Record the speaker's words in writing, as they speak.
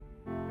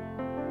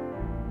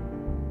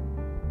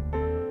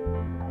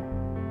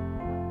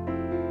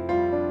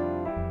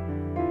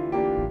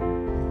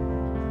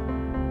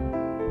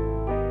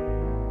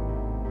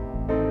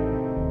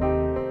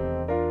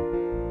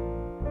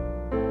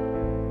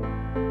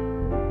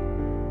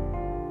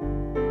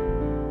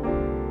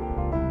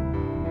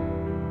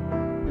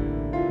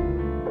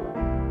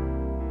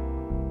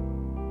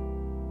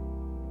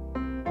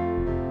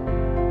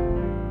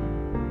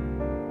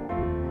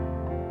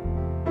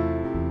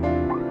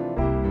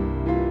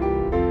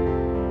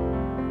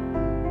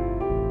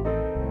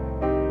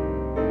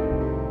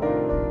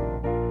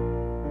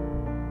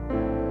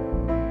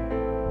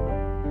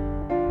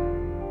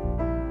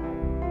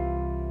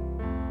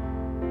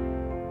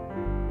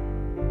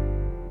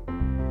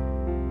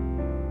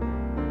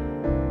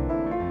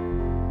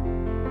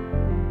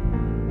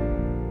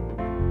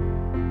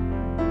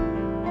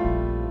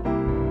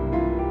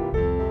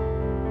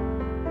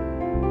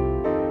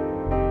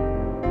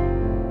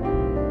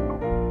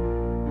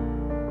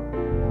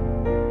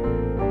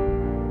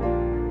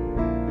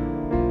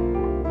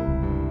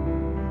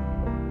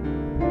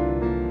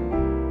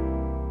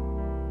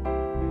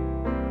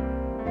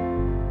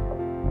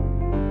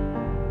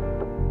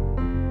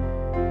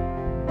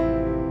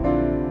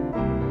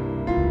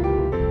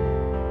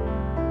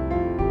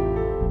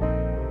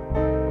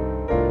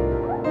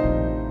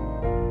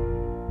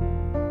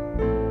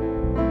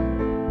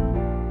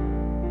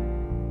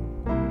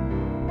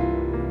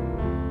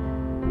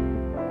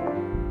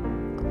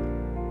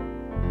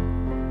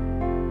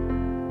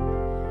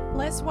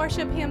Let's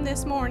worship him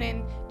this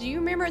morning. Do you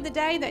remember the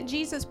day that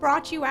Jesus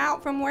brought you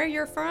out from where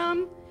you're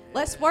from?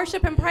 Let's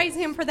worship and praise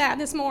him for that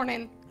this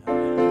morning.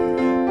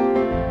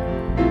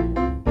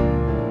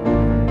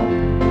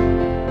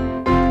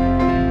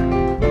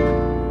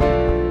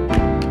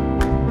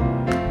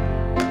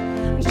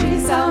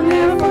 Jesus, I'll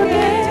never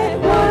forget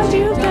what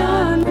you've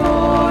done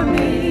for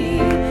me.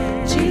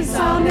 Jesus,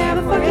 I'll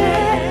never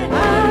forget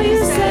how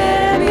you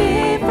set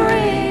me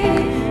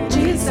free.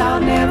 Jesus, I'll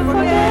never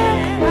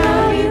forget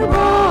how you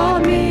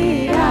brought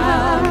me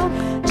out.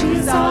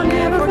 Jesus, I'll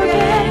never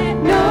forget.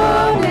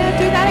 No, never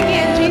Do that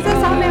again. Jesus,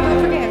 I'll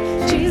never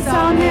forget. Jesus,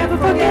 I'll never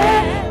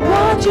forget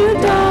what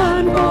you've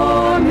done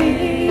for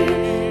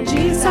me.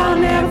 Jesus, I'll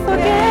never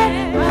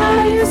forget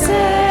how you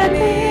set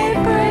me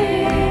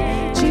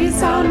free.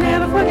 Jesus, I'll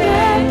never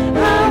forget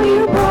how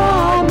you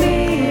brought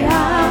me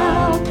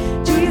out.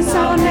 Jesus,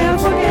 I'll never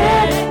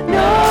forget,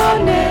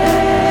 no,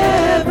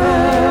 never.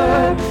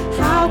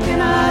 How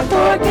can I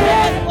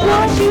forget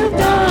what you've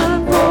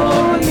done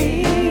for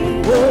me?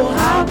 Oh,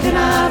 how can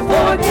I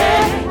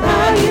forget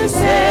how you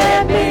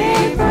set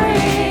me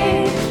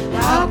free?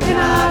 How can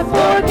I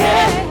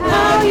forget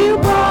how you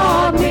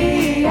brought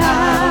me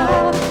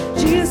out?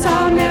 Jesus,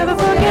 I'll never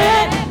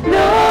forget,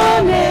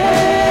 no,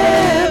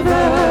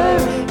 never.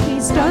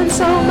 He's done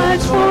so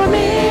much for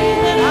me,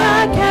 and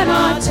I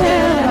cannot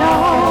tell it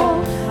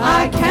all.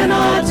 I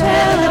cannot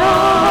tell it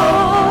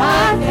all.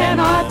 I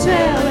cannot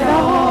tell it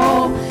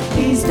all.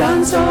 He's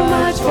done so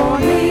much for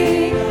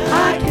me,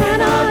 I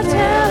cannot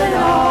tell it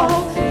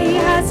all. He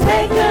has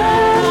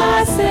taken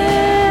my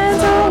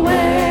sins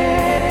away.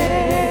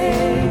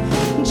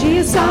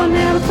 Jesus, I'll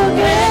never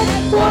forget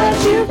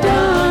what you've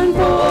done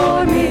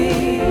for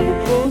me.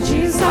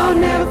 Jesus, I'll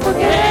never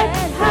forget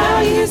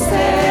how you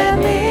set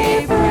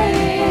me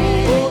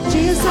free.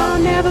 Jesus, I'll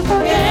never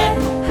forget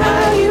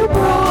how you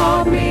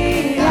brought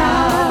me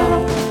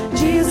out.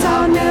 Jesus,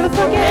 I'll never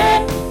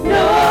forget,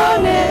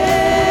 no,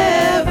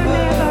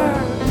 never,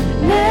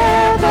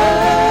 never,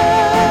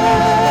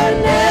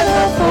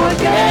 never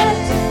forget,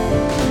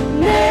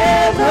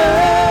 never,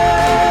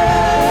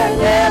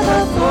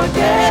 never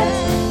forget,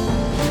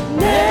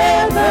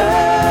 never,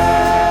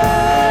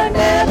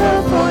 never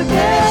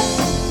forget,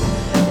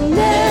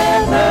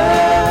 never,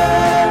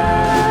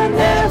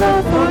 never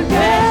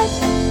forget.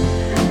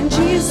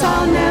 Jesus,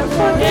 I'll never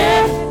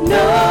forget,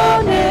 no,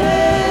 never.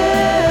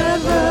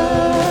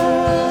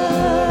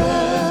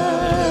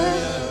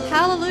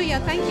 Hallelujah.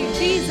 Thank you,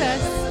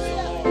 Jesus.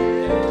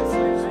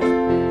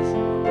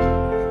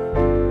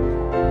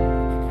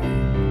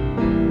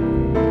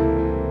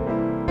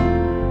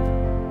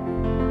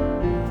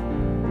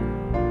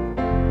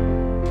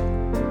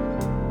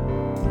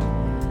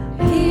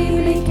 He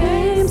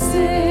became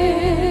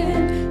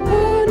sin,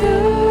 who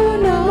knew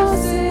no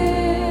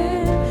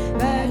sin,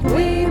 that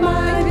we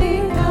might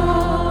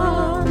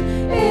become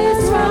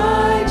his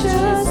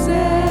righteousness.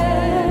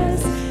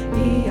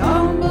 He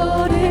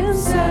humbled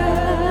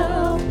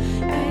himself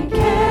and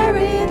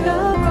carried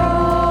the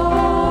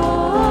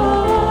cross.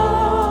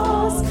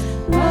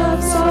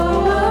 Love so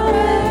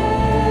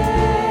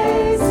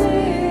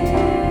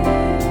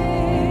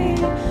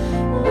amazing,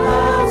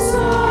 love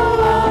so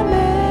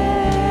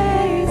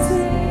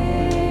amazing.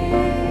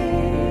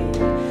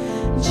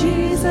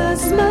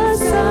 Jesus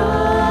Messiah,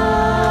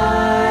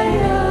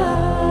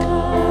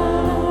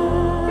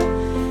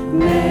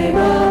 name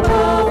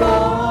above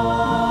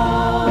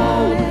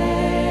all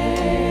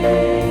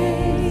names,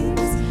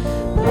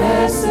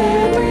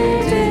 blessed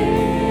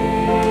Redeemer,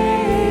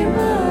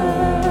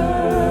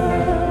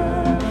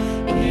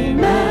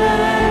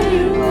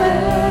 Emmanuel,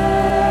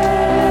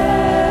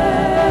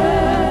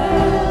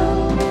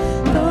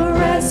 the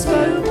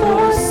rescue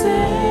for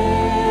sinners,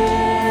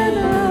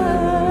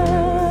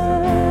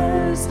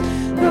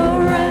 the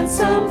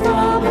ransom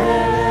for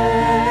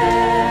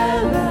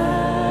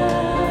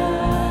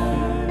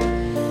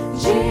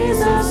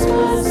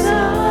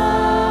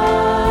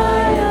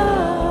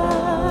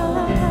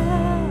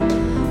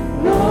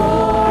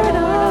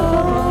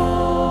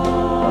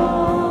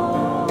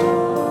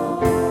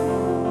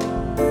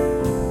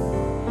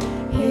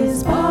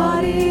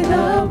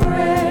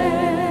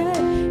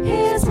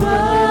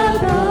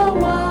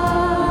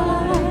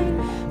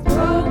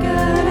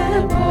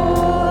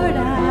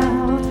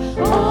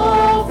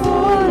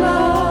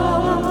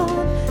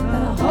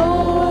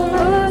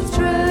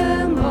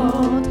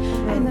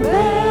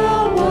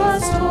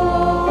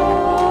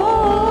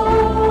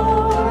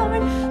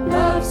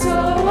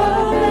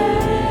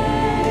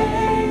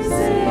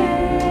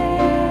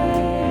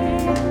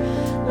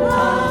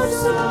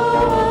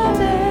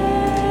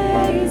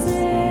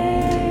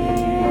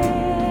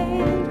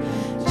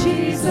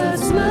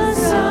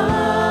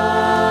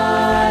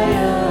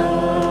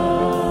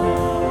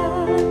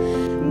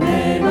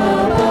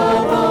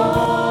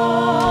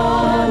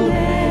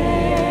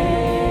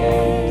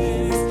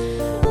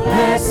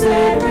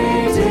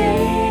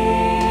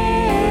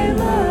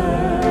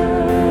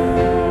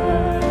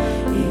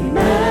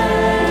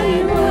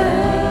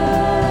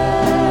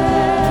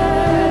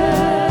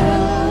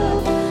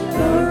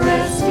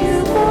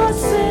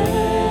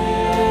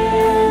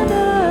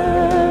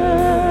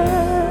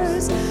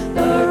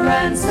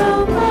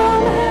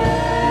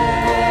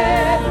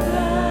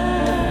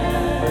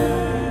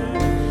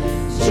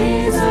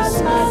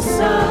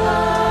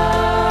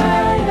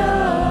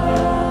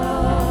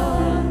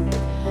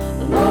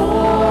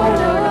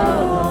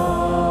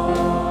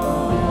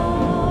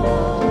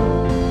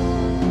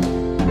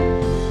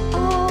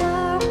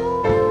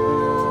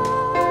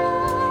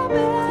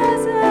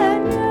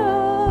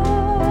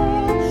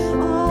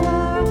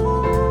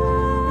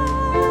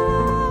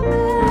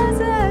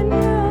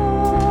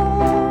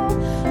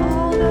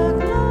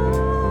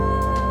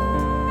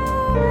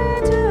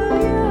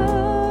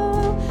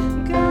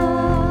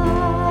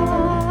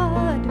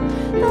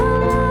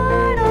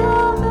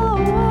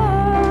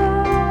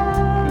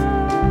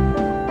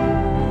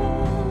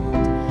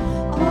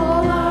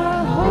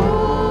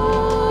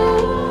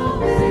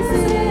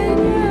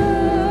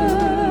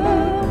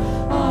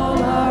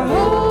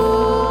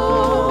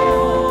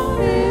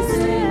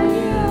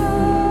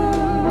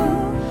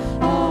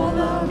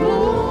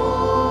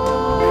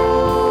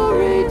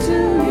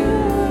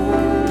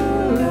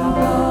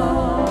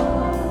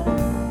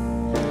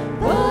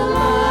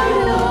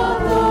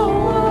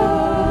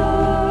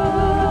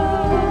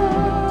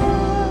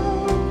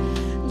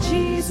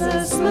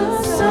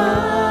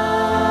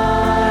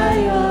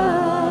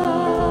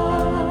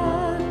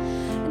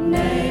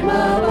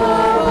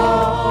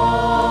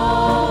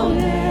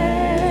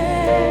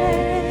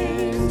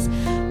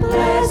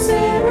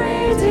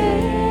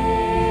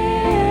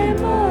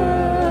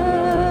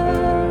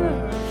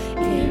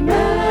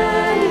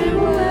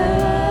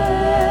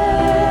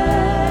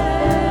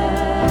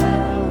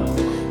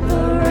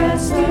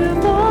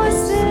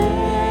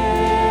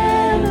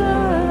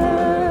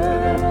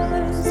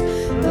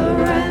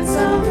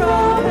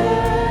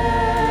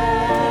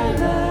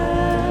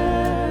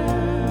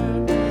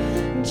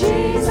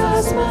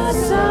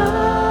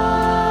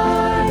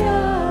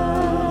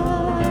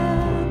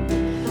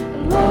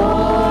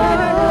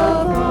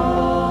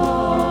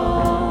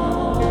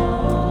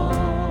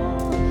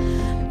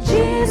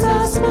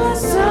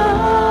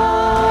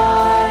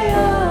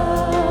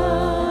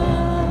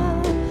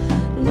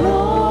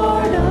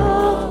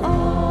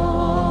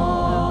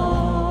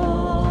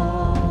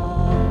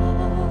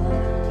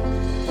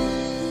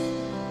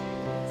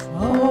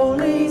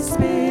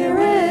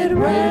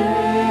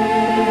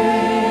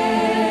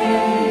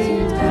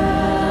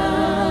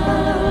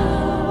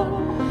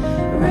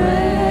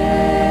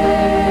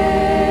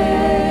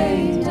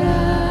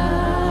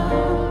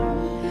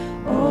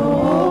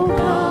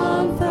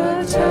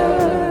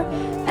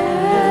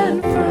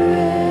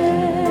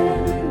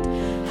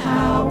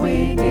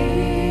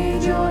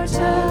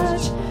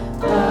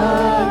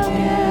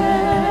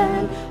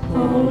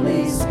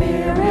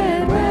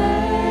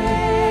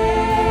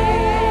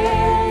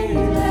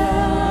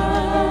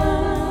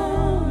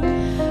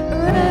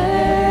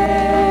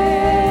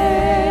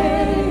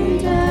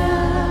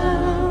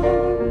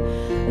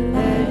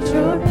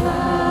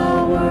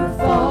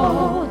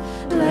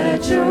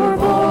your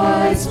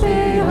voice be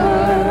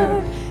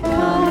heard.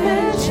 Come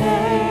and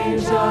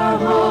change our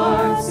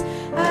hearts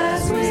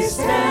as we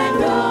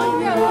stand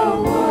on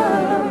your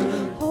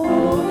word.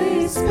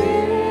 Holy Spirit,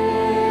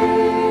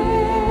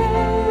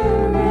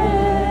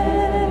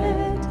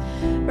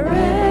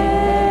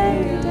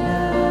 rain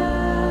down.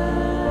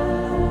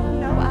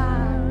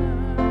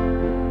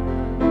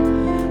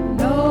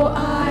 No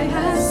eye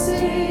has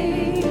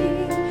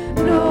seen,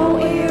 no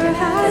ear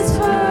has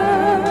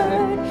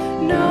heard,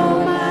 no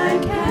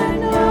mind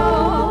can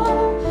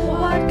know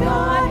what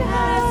God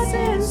has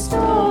in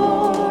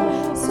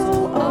store.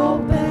 So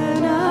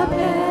open up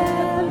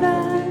heaven,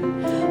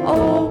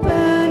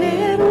 open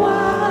it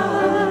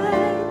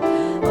wide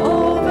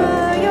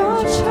over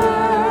your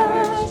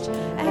church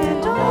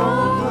and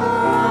over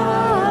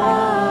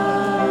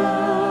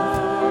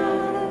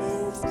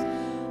us.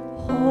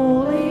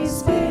 Holy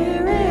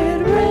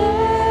Spirit, rain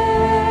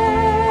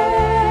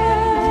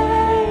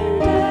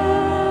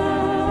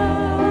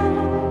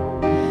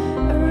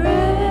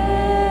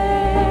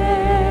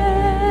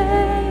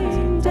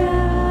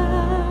down.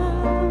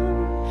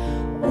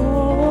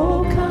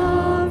 Oh,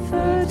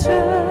 comforter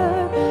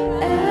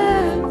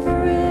and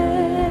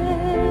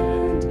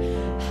friend,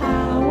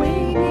 how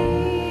we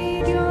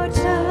need your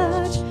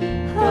touch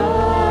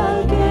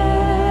again.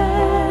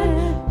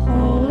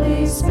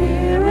 Holy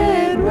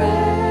Spirit,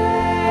 rain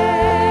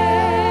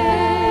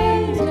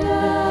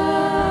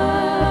down,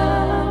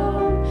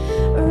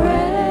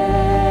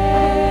 rain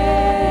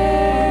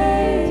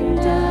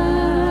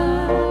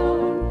down.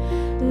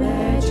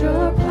 Let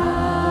your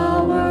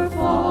power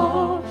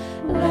fall,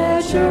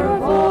 let your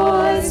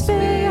voice be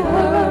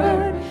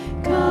heard.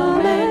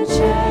 Come and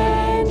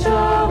change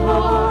our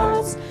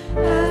hearts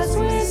as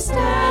we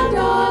stand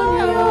on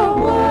your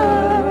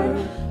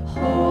word.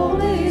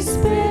 Holy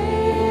Spirit,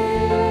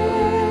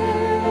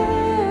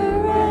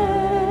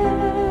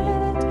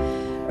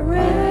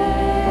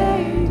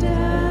 rain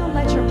down.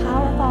 Let your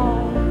power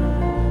fall.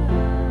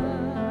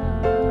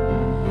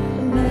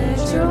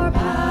 Let your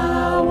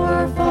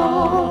power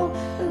fall.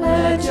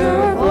 Let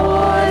your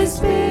voice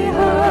be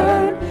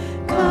heard.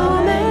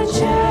 Come and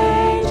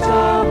change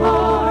our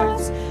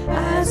hearts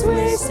as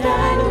we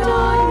stand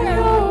on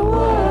your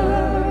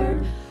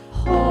word.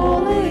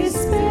 Holy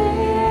Spirit,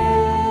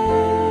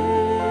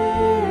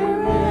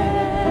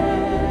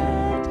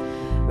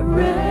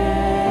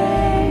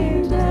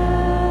 rain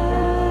down.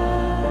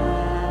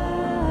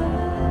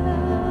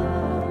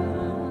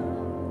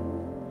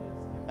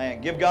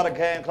 Man, give God a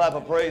hand clap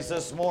of praise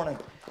this morning.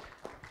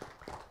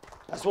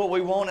 That's what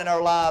we want in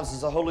our lives,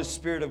 is the Holy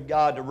Spirit of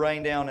God to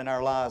rain down in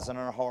our lives and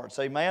in our hearts.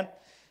 Amen?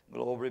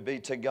 Glory be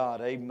to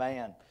God.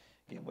 Amen.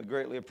 Again, we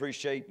greatly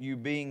appreciate you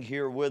being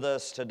here with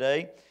us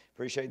today.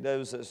 Appreciate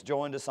those that's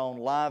joined us on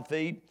live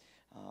feed.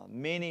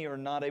 Many are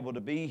not able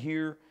to be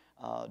here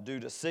due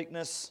to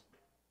sickness,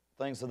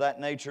 things of that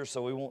nature,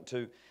 so we want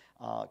to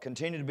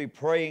continue to be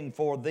praying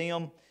for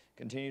them.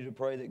 Continue to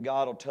pray that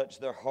God will touch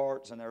their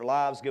hearts and their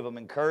lives, give them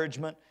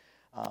encouragement.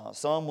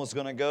 Some was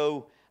going to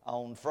go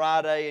on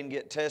Friday and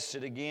get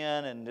tested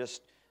again, and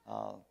just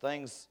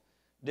things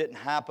didn't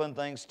happen.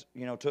 Things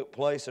took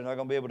place. They're not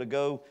going to be able to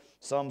go.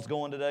 Some's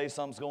going today,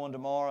 some's going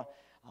tomorrow.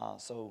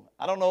 So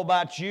I don't know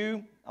about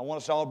you. I want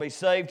us all to be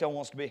saved. I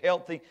want us to be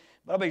healthy.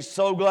 But I'll be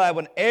so glad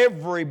when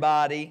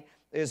everybody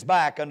is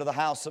back under the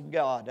house of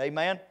God.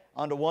 Amen?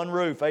 Under one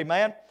roof.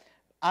 Amen?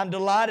 I'm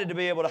delighted to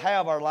be able to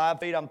have our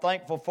live feed. I'm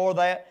thankful for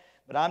that.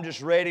 But I'm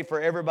just ready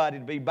for everybody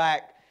to be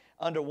back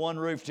under one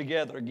roof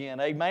together again.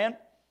 Amen?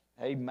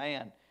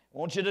 Amen. I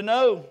want you to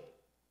know,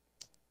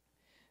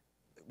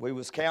 we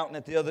was counting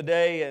it the other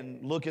day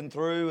and looking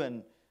through,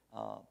 and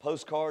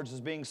postcards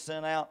is being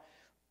sent out.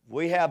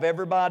 We have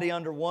everybody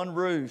under one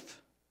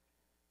roof.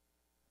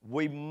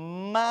 We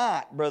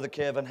might, Brother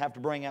Kevin, have to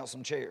bring out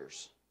some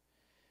chairs.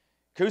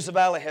 Coosa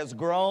Valley has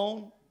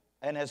grown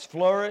and has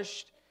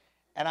flourished,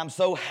 and I'm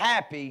so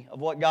happy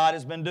of what God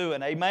has been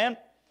doing. Amen?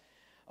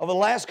 Over the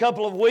last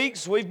couple of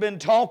weeks, we've been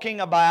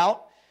talking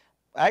about,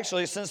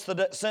 actually since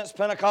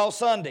Pentecost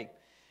Sunday,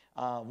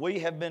 we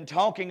have been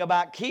talking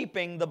about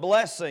keeping the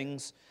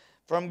blessings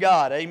from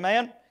God.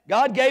 Amen?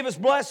 God gave us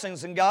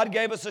blessings and God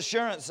gave us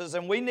assurances,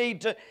 and we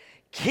need to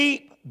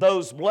keep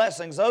those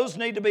blessings. Those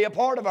need to be a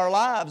part of our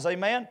lives.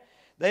 Amen?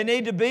 They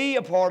need to be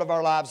a part of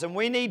our lives, and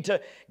we need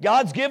to,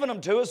 God's given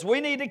them to us, we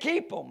need to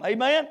keep them.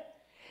 Amen?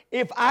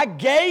 If I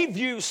gave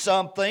you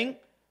something,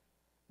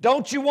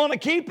 don't you want to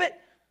keep it?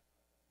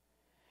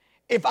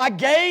 If I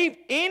gave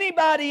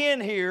anybody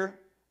in here,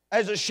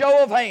 as a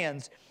show of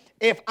hands,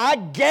 if I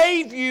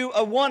gave you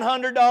a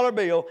 $100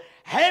 bill,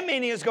 how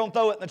many is going to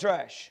throw it in the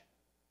trash?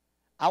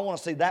 I want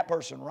to see that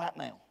person right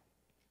now.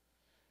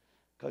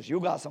 Because you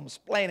got some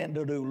splaining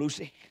to do,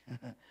 Lucy.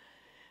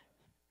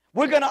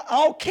 We're going to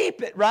all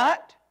keep it, right?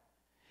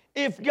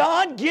 If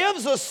God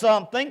gives us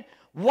something,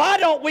 why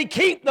don't we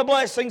keep the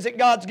blessings that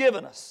God's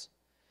given us?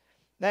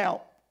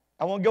 Now,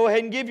 I want to go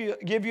ahead and give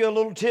you a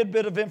little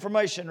tidbit of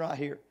information right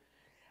here.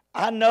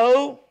 I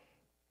know,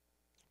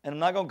 and I'm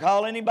not going to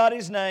call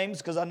anybody's names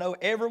because I know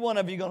every one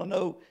of you are going to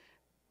know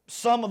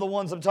some of the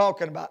ones I'm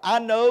talking about. I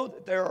know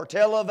that there are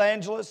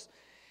televangelists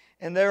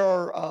and there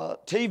are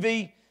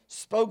TV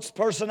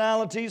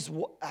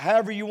spokespersonalities,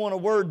 however you want to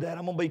word that.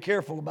 I'm going to be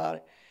careful about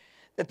it.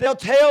 That they'll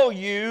tell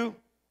you,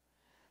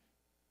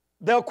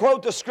 they'll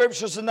quote the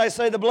scriptures and they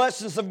say the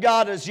blessings of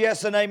God is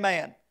yes and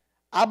amen.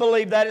 I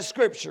believe that is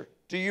scripture.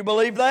 Do you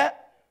believe that?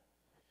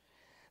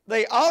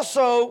 They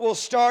also will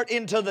start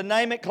into the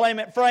name it, claim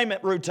it, frame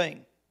it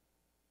routine.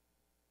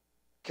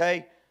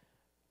 Okay?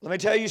 Let me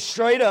tell you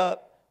straight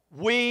up,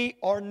 we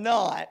are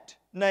not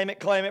name it,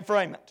 claim it,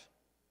 frame it.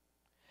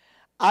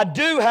 I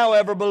do,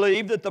 however,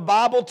 believe that the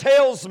Bible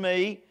tells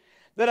me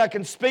that I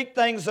can speak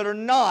things that are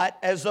not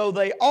as though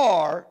they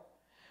are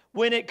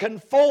when it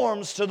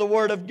conforms to the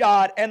Word of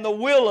God and the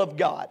will of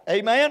God.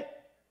 Amen?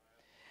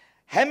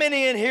 How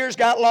many in here's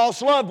got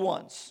lost loved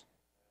ones?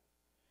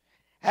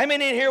 How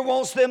many in here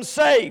wants them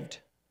saved?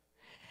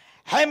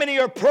 How many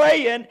are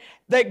praying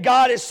that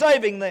God is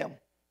saving them?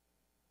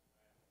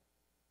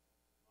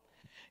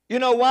 You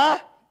know why?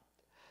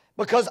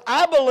 Because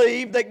I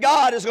believe that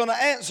God is going to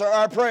answer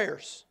our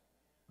prayers.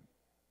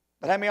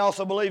 But how many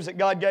also believes that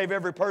God gave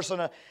every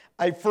person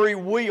a free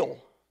will?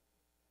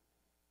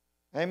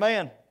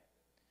 Amen.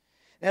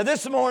 Now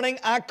this morning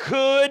I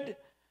could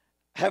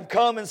have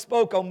come and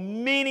spoke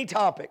on many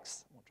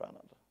topics. I'll try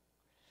not to.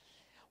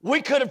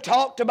 We could have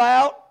talked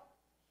about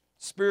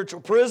spiritual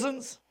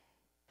prisms,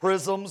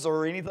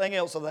 or anything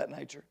else of that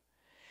nature.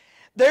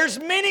 There's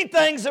many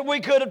things that we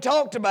could have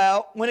talked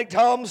about when it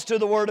comes to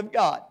the Word of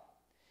God.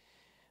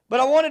 But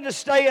I wanted to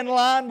stay in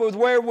line with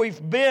where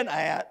we've been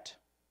at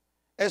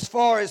as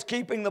far as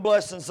keeping the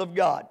blessings of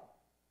God.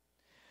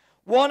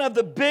 One of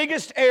the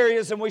biggest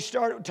areas, and we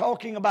started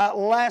talking about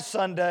last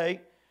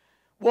Sunday,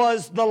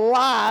 was the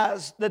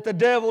lies that the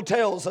devil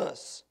tells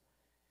us.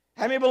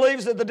 How many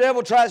believes that the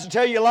devil tries to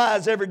tell you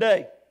lies every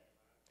day?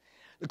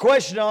 The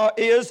question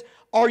is,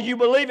 are you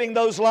believing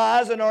those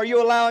lies, and are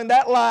you allowing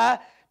that lie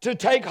to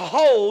take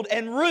hold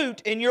and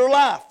root in your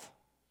life?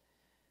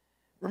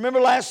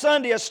 Remember last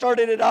Sunday I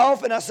started it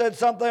off and I said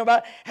something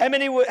about how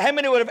many would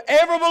have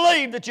ever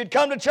believed that you'd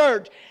come to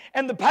church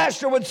and the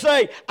pastor would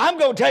say, I'm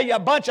going to tell you a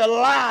bunch of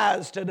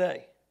lies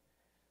today.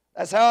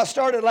 That's how I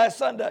started last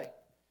Sunday.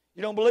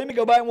 You don't believe me?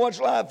 Go back and watch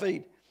live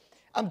feed.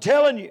 I'm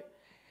telling you,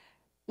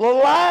 the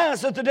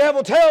lies that the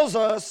devil tells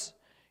us,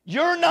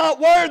 you're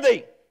not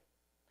worthy.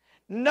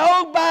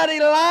 Nobody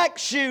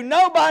likes you.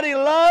 Nobody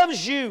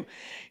loves you.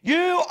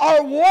 You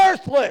are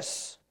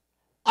worthless.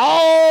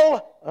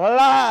 All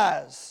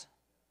lies.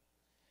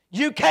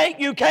 You can't.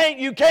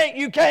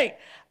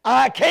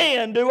 I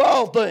can do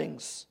all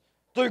things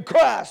through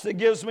Christ that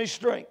gives me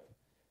strength.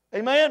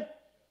 Amen?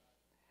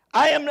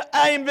 I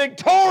am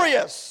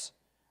victorious.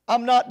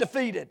 I'm not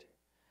defeated.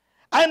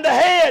 I'm the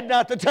head,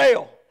 not the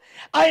tail.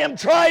 I am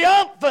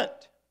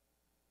triumphant.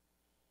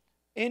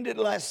 Ended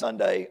last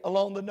Sunday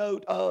along the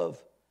note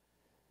of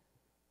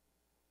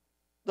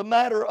the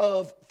matter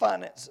of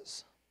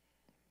finances.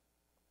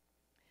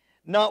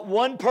 Not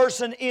one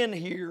person in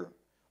here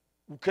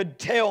could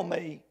tell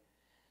me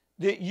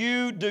that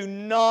you do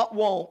not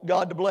want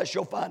God to bless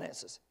your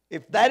finances.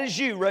 If that is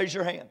you, raise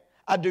your hand.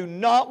 I do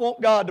not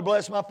want God to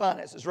bless my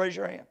finances. Raise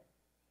your hand.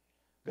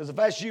 Because if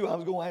that's you, I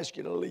was going to ask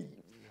you to leave.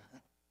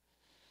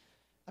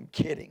 I'm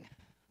kidding.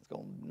 It's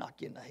going to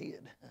knock you in the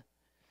head.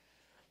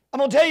 I'm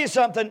going to tell you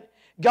something.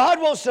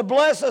 God wants to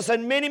bless us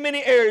in many,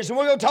 many areas, and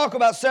we're going to talk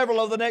about several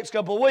over the next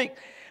couple of weeks.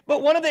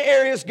 But one of the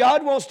areas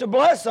God wants to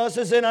bless us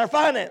is in our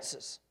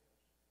finances.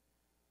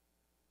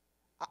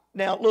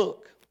 Now,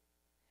 look,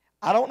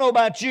 I don't know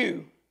about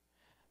you,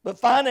 but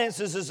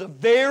finances is a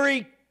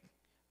very,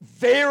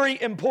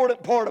 very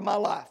important part of my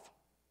life.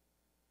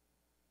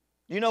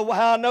 You know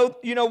how I know?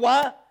 You know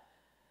why?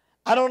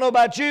 I don't know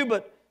about you,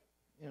 but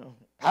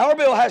power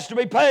bill has to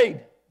be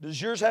paid.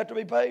 Does yours have to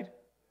be paid?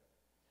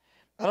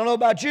 I don't know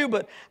about you,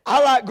 but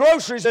I like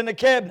groceries in the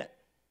cabinet.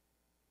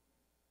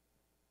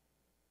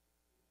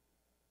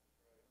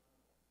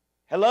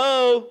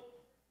 Hello?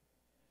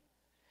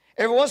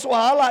 Every once in a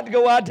while, I like to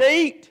go out to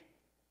eat.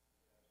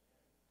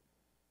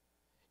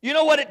 You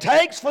know what it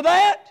takes for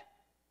that?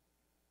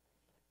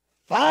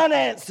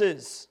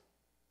 Finances.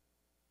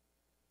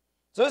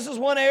 So this is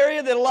one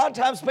area that a lot of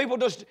times people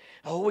just,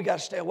 we got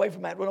to stay away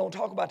from that. We don't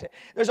talk about that.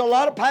 There's a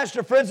lot of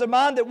pastor friends of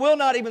mine that will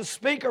not even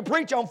speak or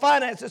preach on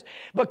finances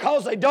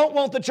because they don't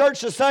want the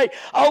church to say,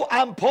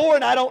 I'm poor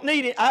and I don't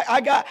need it.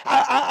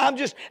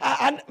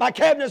 My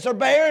cabinets are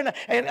bare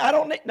and I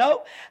don't need,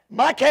 no,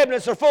 my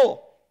cabinets are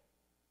full.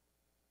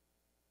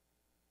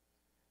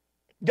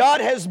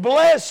 God has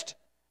blessed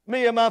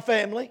me and my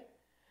family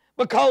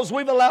because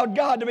we've allowed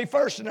God to be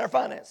first in our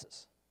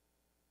finances.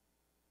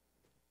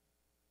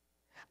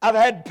 I've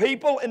had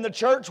people in the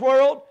church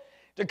world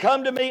to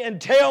come to me and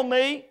tell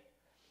me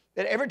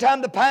that every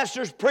time the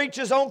pastor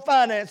preaches on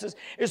finances,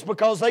 it's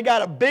because they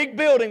got a big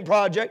building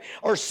project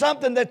or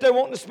something that they're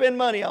wanting to spend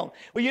money on.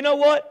 Well, you know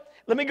what?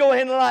 Let me go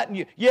ahead and enlighten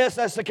you. Yes,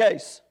 that's the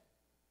case.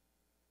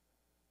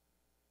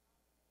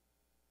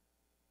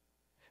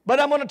 But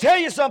I'm going to tell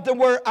you something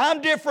where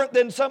I'm different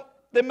than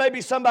than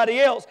maybe somebody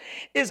else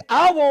is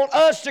I want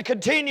us to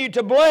continue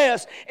to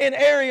bless in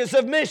areas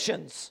of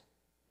missions.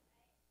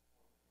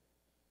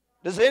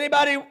 Does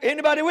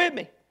anybody with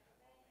me?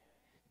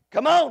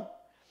 Come on.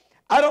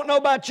 I don't know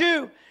about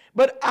you,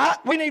 but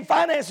we need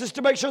finances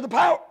to make sure the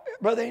power.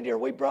 Brother Andy, are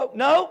we broke?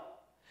 No.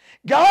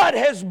 God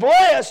has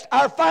blessed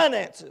our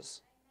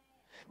finances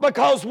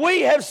because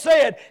we have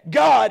said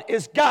God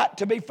has got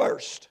to be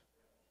first.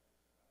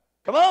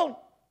 Come on.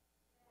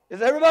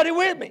 Is everybody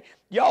with me?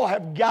 Y'all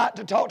have got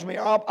to talk to me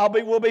or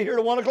we'll be here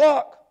till 1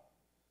 o'clock.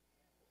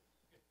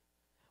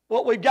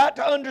 What we've got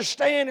to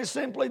understand is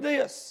simply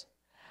this.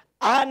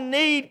 I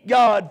need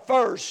God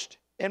first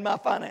in my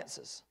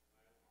finances.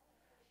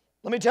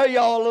 Let me tell you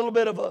a little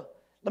bit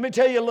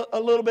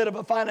of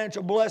a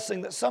financial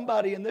blessing that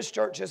somebody in this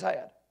church has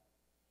had.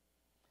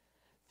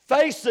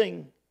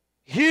 Facing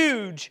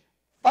huge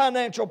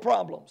financial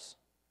problems,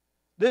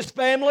 this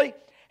family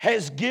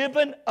has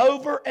given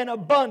over and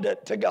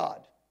abundant to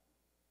God.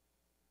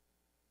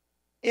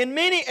 In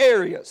many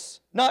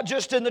areas, not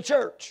just in the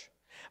church,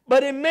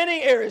 but in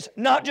many areas,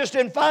 not just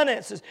in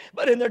finances,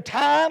 but in their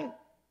time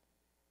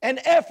and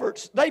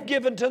efforts they've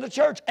given to the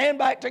church and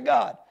back to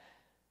God.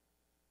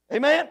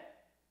 Amen?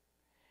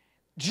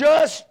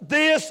 Just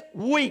this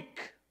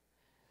week,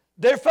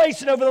 they're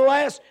facing over the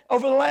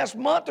last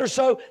month or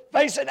so,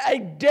 facing a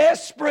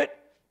desperate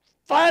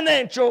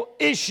financial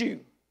issue.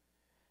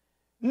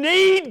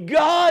 Need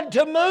God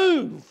to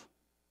move.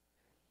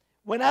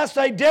 When I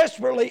say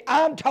desperately,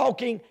 I'm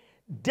talking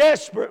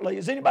desperately.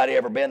 Has anybody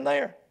ever been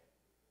there?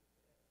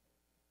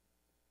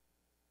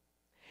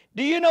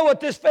 Do you know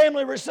what this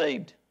family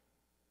received?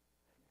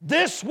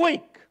 This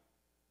week,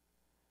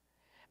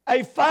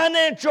 a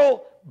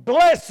financial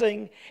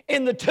blessing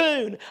in the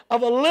tune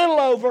of a little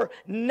over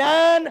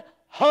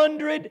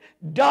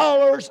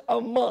 $900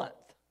 a month.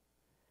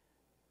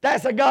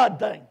 That's a God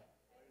thing.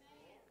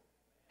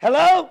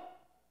 Hello?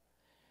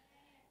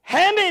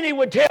 How many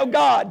would tell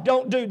God,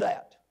 don't do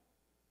that?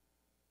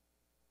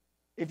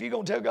 If you're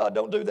going to tell God,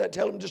 don't do that,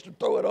 tell him just to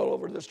throw it all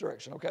over this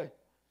direction, okay?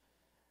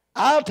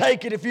 I'll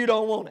take it if you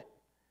don't want it.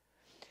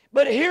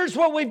 But here's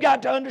what we've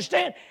got to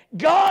understand.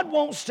 God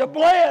wants to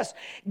bless.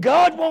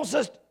 God wants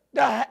us to...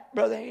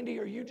 Brother Andy,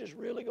 are you just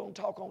really going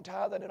to talk on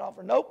tithing and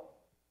offering? Nope.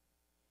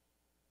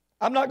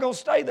 I'm not going to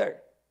stay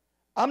there.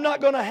 I'm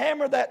not going to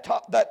hammer that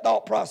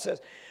thought process.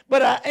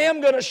 But I am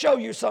going to show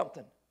you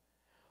something.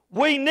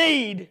 We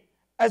need,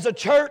 as a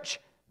church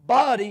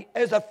body,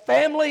 as a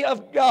family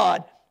of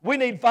God, we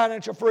need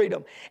financial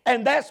freedom.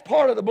 And that's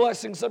part of the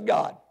blessings of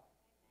God.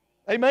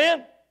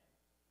 Amen?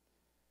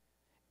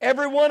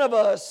 Every one of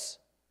us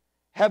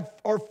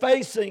are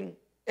facing,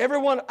 you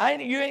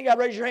ain't got to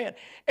raise your hand.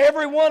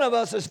 Every one of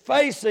us is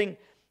facing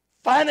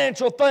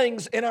financial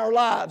things in our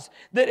lives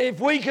that if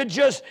we could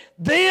just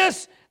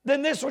this,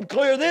 then this would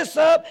clear this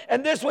up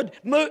and this would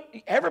move.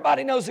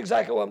 Everybody knows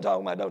exactly what I'm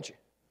talking about, don't you?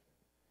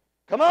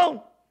 Come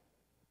on.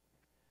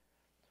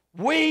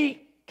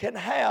 We can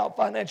have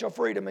financial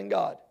freedom in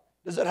God.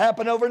 Does it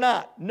happen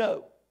overnight?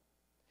 No.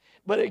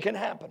 But it can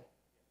happen.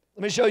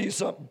 Let me show you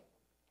something.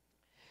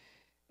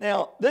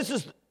 Now,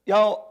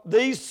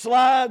 these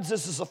slides,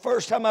 this is the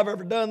first time I've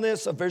ever done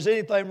this. So if there's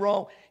anything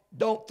wrong,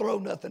 don't throw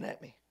nothing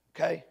at me,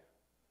 okay?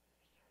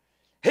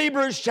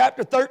 Hebrews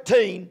chapter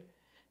 13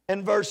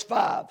 and verse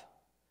 5.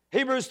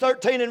 Hebrews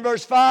 13 and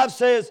verse 5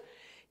 says,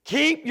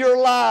 keep your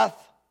life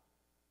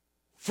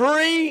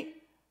free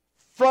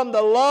from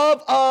the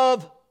love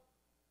of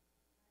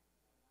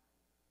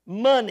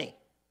money.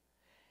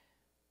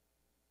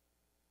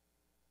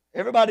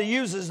 Everybody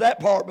uses that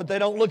part, but they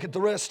don't look at the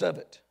rest of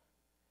it.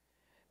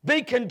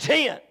 Be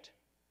content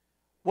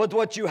with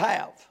what you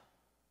have.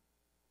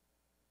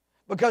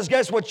 Because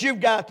guess what you've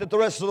got that the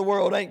rest of the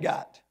world ain't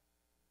got?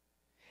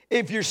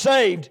 If you're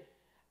saved,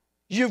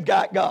 you've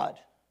got God.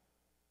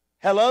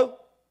 Hello?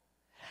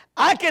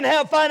 I can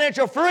have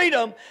financial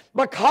freedom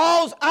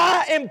because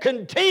I am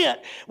content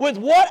with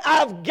what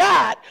I've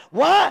got.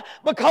 Why?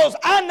 Because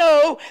I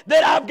know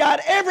that I've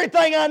got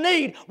everything I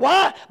need.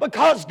 Why?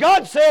 Because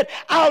God said,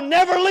 I'll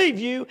never leave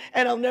you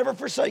and I'll never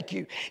forsake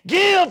you.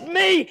 Give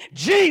me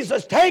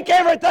Jesus. Take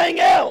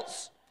everything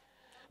else,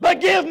 but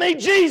give me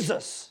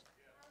Jesus.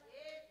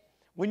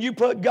 When you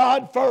put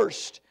God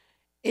first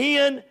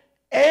in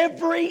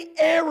every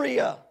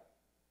area,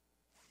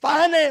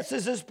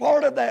 finances is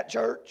part of that,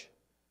 church.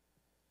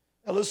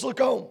 Now let's look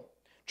on.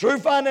 True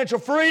financial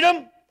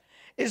freedom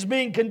is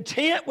being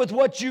content with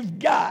what you've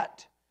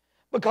got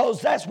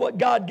because that's what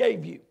God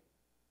gave you.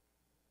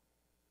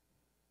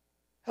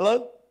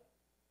 Hello?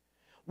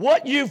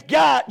 What you've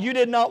got, you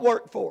did not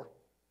work for.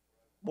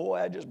 Boy,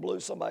 I just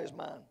blew somebody's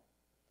mind.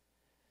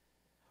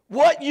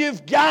 What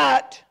you've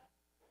got,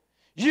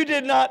 you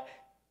did not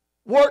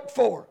work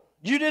for.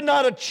 You did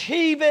not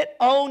achieve it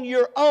on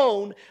your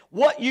own.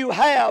 What you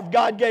have,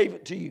 God gave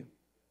it to you.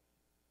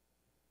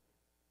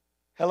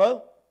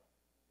 Hello?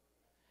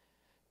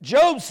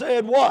 Job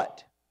said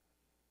what?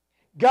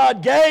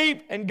 God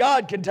gave and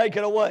God can take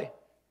it away.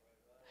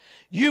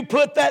 You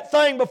put that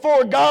thing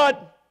before God,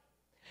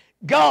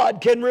 God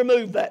can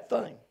remove that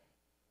thing.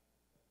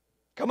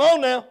 Come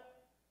on now.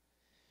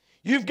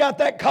 You've got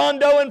that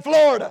condo in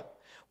Florida.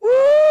 Woo,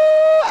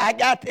 I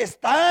got this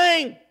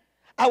thing.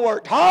 I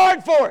worked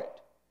hard for it.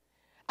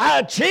 I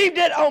achieved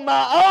it on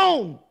my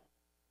own.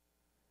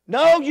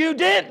 No, you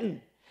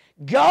didn't.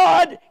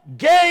 God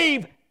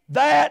gave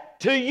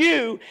that to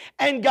you,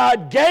 and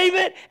God gave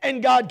it,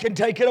 and God can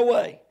take it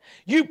away.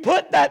 You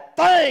put that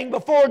thing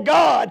before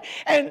God,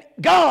 and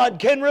God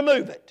can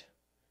remove it.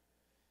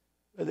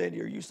 But then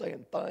are you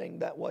saying thing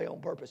that way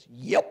on purpose?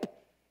 Yep.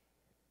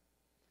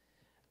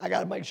 I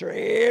got to make sure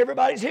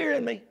everybody's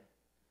hearing me.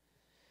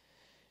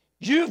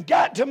 You've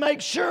got to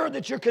make sure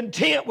that you're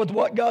content with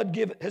what God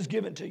has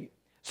given to you.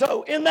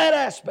 So in that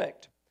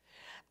aspect,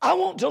 I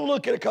want to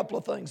look at a couple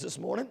of things this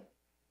morning.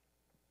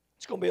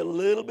 It's going to be a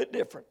little bit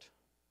different,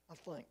 I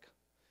think.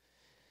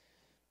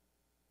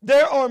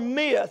 There are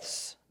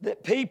myths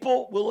that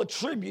people will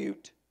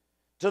attribute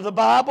to the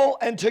Bible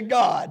and to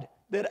God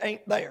that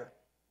ain't there.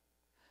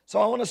 So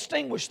I want to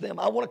extinguish them.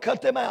 I want to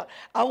cut them out.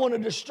 I want to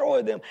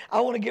destroy them.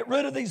 I want to get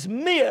rid of these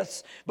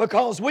myths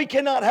because we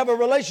cannot have a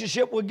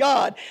relationship with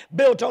God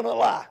built on a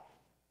lie.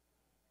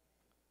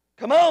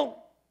 Come on.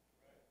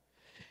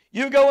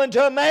 You go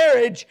into a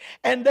marriage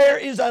and there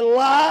is a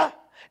lie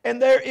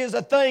and there is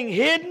a thing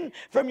hidden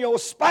from your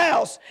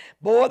spouse.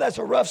 Boy, that's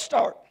a rough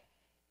start.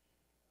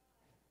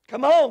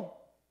 Come on.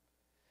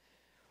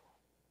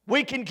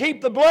 We can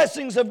keep the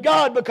blessings of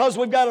God because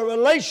we've got a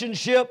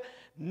relationship,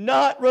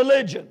 not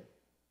religion.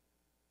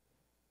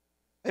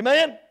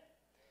 Amen?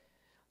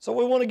 So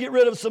we want to get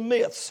rid of some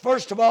myths.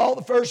 First of all,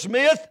 the first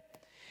myth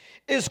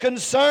is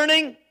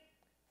concerning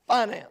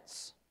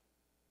finance.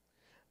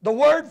 The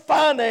word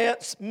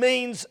finance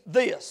means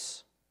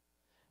this.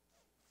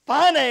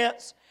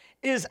 Finance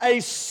is a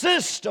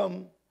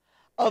system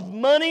of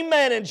money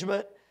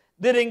management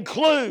that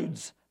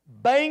includes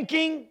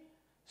banking,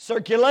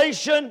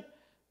 circulation,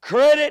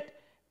 credit,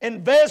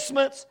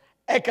 investments,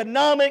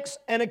 economics,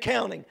 and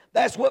accounting.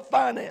 That's what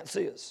finance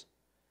is.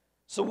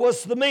 So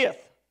what's the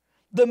myth?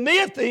 The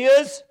myth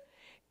is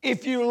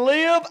if you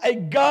live a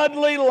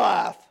godly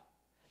life,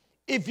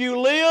 if you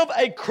live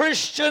a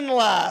Christian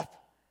life,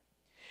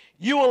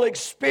 you will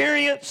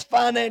experience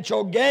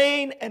financial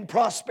gain and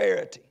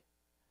prosperity.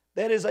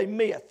 That is a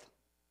myth.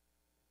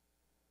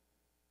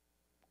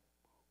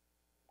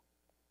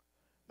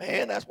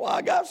 Man, that's why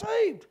I got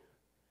saved.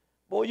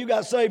 Boy, you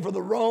got saved for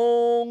the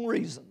wrong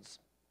reasons.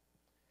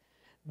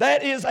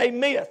 That is a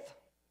myth.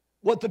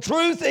 What the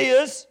truth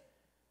is,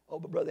 oh,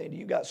 but Brother Andy,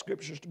 you got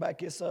scriptures to back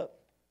this up.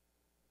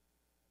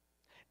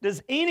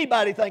 Does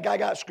anybody think I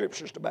got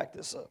scriptures to back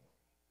this up?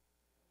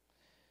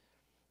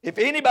 If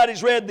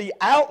anybody's read the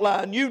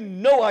outline, you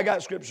know I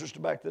got scriptures to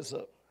back this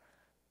up.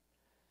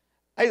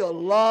 There's a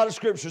lot of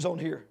scriptures on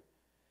here.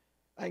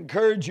 I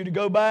encourage you to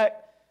go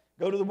back,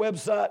 go to the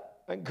website.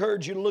 I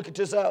encourage you to look at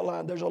this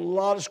outline. There's a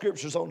lot of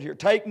scriptures on here.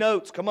 Take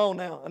notes. Come on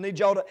now. I need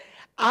y'all to.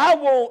 I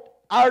want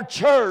our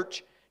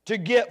church to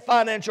get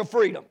financial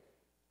freedom.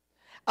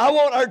 I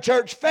want our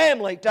church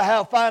family to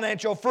have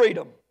financial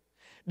freedom.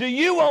 Do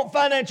you want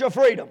financial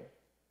freedom?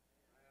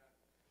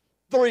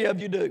 3 of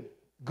you do.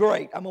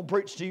 Great. I'm going to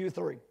preach to you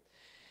 3.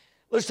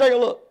 Let's take a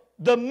look.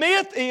 The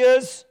myth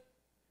is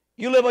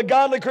you live a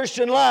godly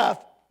Christian life,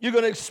 you're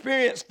going to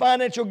experience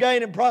financial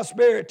gain and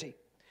prosperity.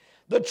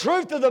 The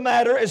truth of the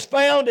matter is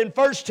found in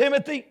 1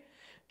 Timothy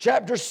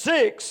chapter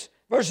 6,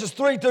 verses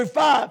 3 through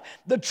 5.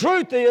 The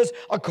truth is,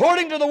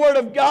 according to the Word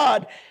of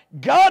God,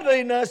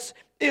 godliness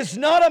is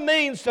not a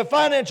means to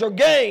financial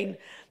gain.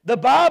 The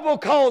Bible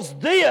calls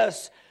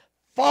this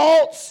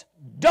false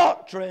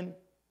doctrine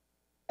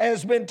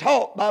has been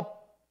taught by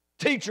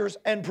teachers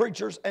and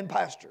preachers and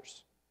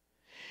pastors.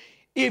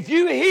 If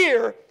you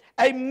hear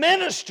a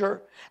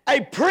minister,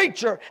 a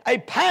preacher, a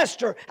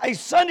pastor, a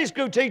Sunday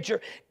school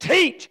teacher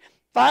teach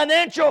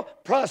financial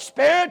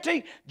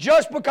prosperity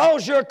just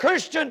because you're a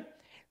Christian,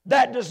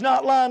 that does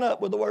not line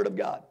up with the Word of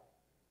God.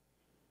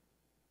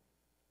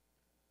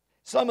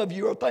 Some of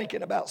you are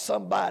thinking about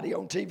somebody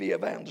on TV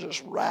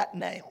Evangelist right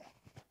now.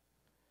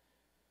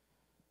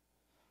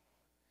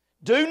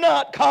 Do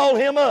not call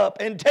him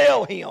up and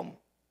tell him.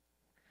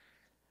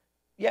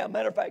 Yeah,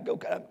 matter of fact, go.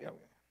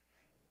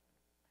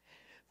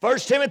 1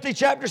 Timothy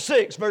chapter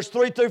 6, verse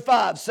 3 through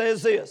 5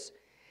 says this.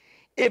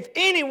 If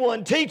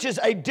anyone teaches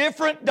a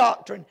different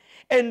doctrine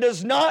and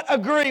does not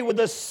agree with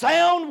the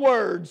sound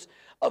words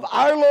of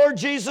our Lord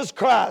Jesus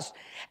Christ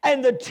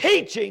and the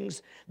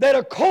teachings that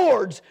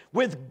accords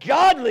with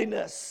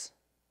godliness,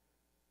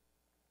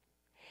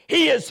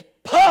 he is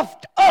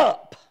puffed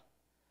up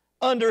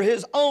under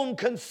his own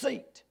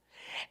conceit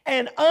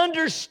and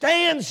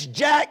understands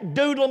jack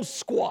doodlum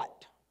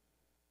squat.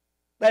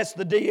 That's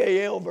the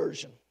DAL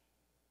version.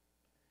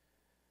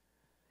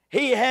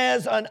 He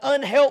has an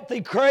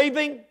unhealthy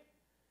craving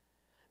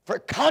for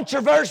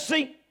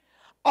controversy,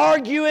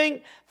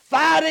 arguing,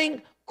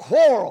 fighting,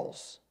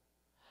 quarrels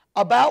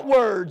about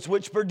words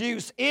which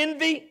produce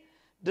envy,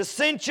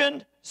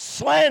 dissension,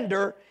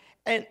 slander,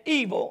 and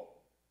evil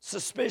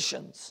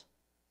suspicions.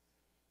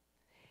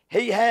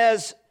 He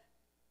has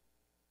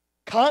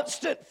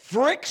constant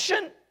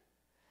friction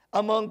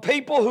among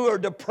people who are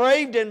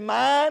depraved in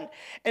mind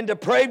and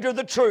depraved of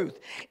the truth,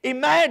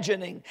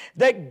 imagining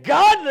that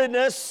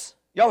godliness,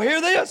 y'all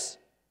hear this?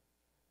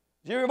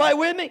 Is everybody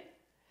with me?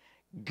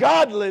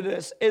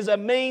 Godliness is a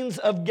means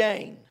of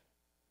gain.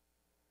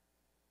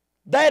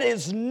 That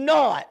is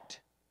not,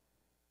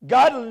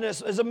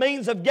 godliness as a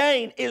means of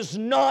gain is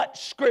not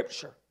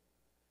Scripture.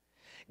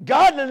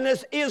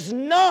 Godliness is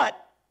not,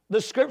 the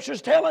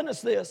Scripture's telling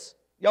us this.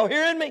 Y'all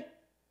hearing me?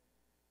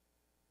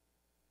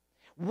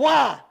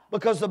 Why?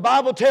 Because the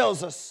Bible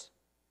tells us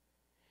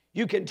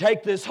you can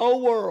take this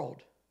whole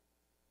world,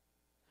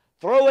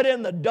 throw it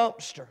in the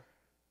dumpster,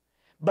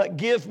 but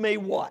give me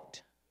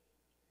what?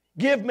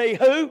 Give me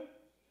who?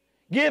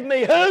 Give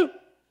me who?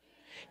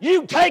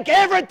 You take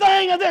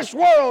everything of this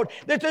world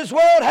that this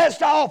world has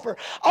to offer.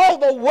 All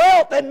the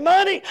wealth and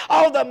money,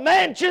 all the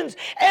mansions,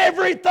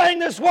 everything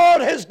this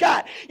world has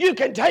got. You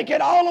can take it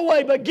all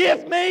away, but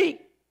give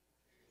me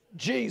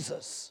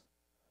Jesus.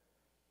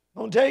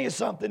 I'm going to tell you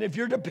something. If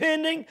you're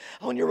depending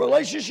on your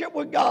relationship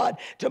with God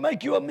to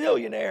make you a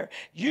millionaire,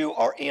 you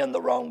are in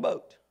the wrong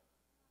boat.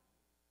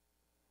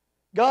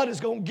 God is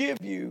going to give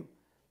you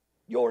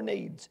your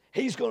needs.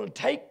 He's going to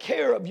take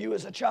care of you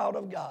as a child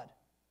of God.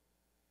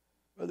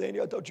 Brother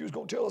Andy, I thought you was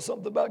going to tell us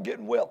something about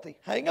getting wealthy.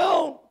 Hang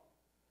on.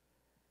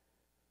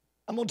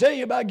 I'm going to tell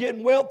you about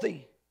getting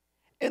wealthy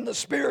in the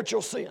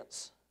spiritual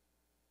sense.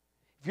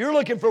 If you're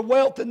looking for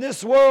wealth in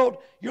this world,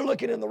 you're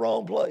looking in the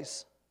wrong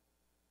place.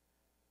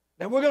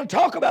 Now, we're going to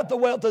talk about the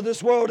wealth of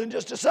this world in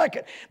just a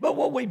second. But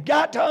what we've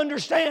got to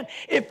understand,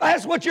 if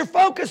that's what you're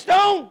focused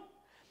on,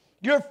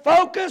 you're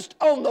focused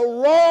on the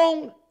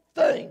wrong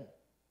thing.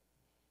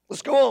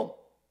 Let's go on.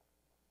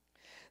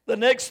 The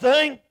next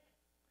thing,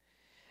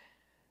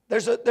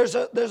 there's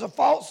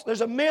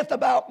a myth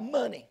about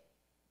money.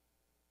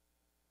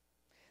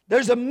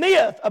 There's a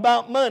myth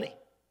about money.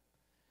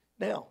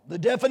 Now, the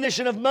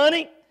definition of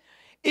money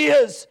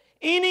is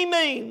any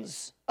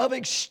means of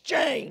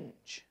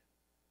exchange,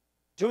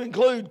 to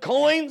include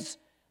coins,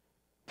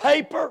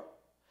 paper,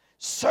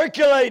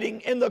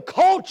 circulating in the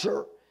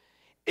culture,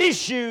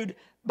 issued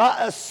by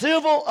a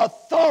civil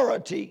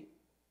authority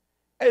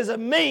as a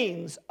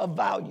means of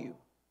value.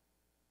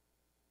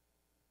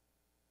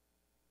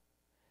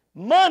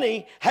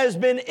 Money has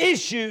been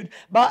issued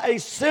by a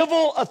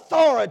civil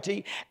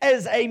authority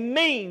as a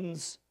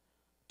means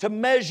to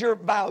measure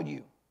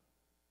value.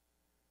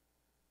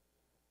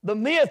 The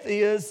myth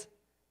is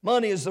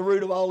money is the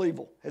root of all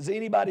evil. Has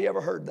anybody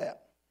ever heard that?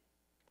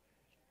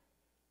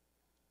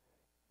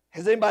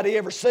 Has anybody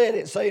ever said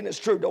it saying it's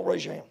true? Don't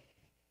raise your hand.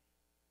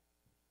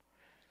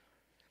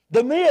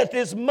 The myth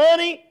is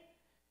money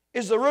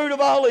is the root of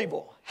all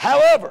evil.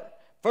 However,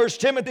 1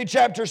 Timothy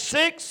chapter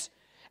 6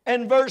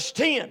 and verse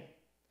 10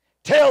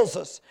 tells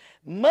us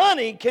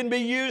money can be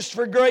used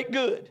for great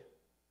good.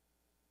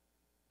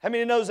 How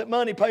many knows that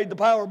money paid the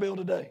power bill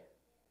today?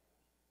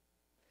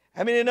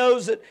 How many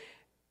knows that,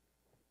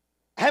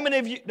 how many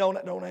of you, don't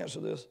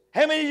answer this.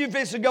 How many of you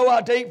fix to go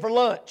out to eat for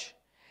lunch?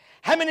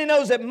 How many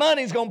knows that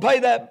money's going to pay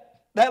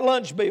that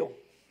lunch bill?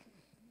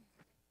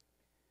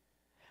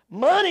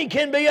 Money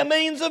can be a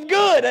means of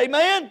good,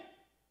 amen?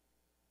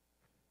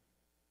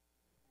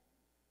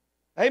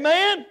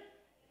 Amen?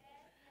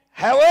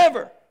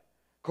 However,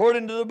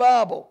 according to the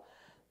Bible,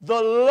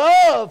 the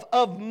love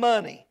of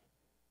money,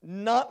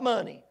 not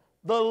money,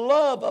 the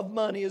love of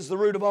money is the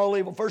root of all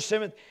evil. 1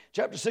 Timothy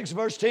chapter 6,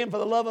 verse 10, for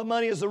the love of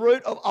money is the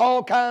root of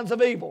all kinds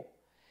of evil.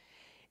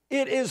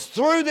 It is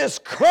through this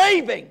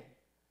craving,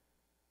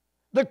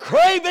 the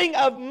craving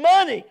of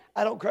money.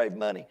 I don't crave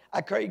money.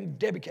 I crave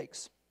Debbie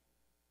cakes.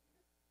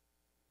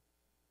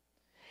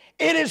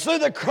 It is through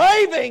the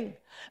craving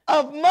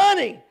of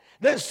money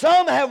that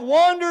some have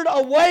wandered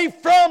away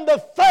from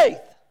the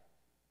faith.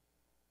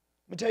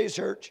 Let me tell you,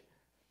 church,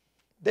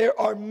 there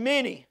are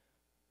many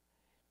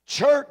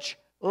church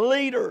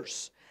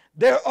leaders.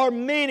 There are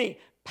many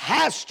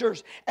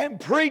pastors and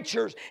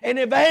preachers and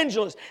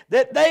evangelists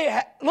that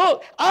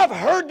look, I've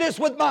heard this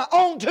with my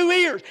own 2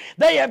 ears.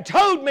 They have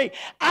told me,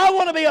 I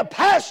want to be a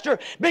pastor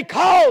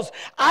because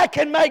I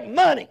can make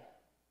money.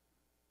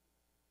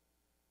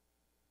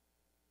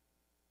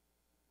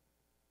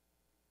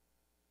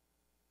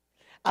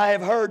 I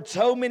have heard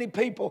so many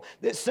people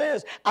that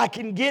says, I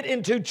can get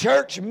into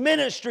church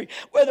ministry,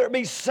 whether it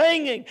be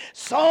singing,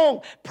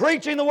 song,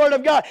 preaching the Word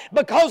of God,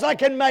 because I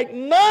can make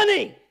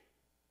money.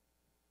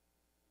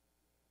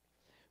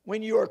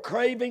 When you are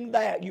craving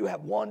that, you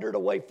have wandered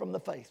away from the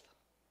faith.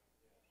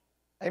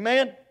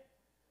 Amen?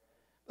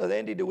 Brother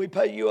Andy, do we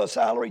pay you a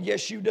salary?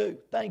 Yes, you do.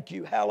 Thank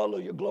you.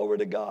 Hallelujah. Glory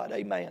to God.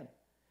 Amen.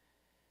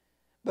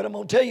 But I'm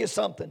going to tell you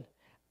something.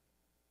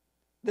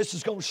 This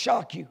is going to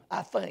shock you,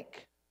 I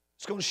think.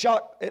 It's going to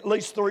shock at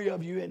least 3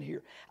 of you in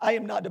here. I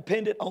am not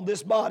dependent on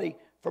this body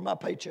for my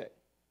paycheck.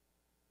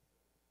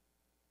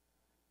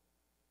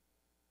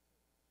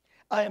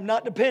 I am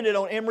not dependent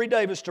on Emory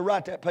Davis to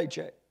write that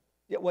paycheck.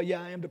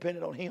 Yeah, I am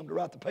dependent on him to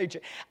write the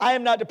paycheck. I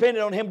am not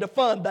dependent on him to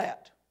fund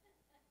that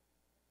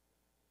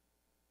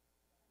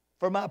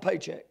for my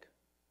paycheck.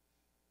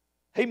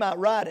 He might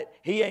write it.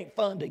 He ain't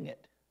funding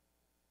it.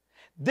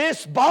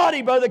 This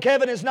body, Brother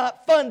Kevin, is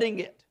not funding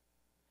it.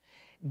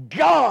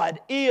 God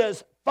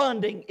is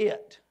funding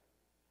it.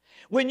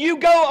 When you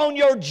go on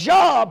your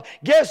job,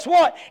 guess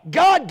what?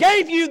 God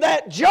gave you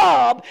that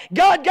job.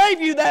 God gave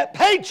you that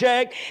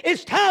paycheck.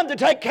 It's time to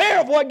take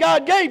care of what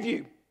God gave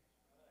you.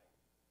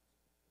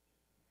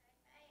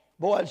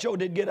 Boy, I sure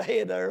did get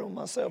ahead there on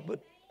myself,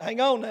 but hang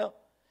on now.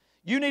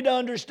 You need to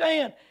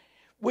understand,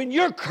 when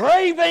you're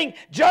craving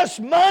just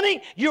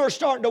money, you are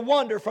starting to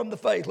wander from the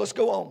faith. Let's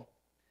go on.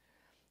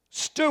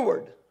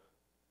 Steward.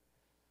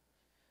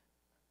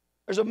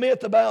 There's a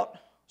myth about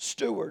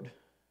steward.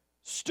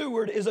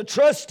 Steward is a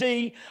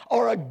trustee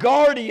or a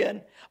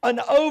guardian,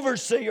 an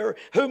overseer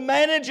who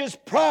manages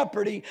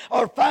property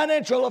or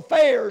financial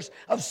affairs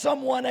of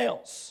someone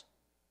else.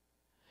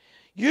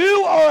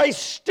 You are a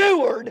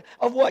steward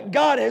of what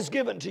God has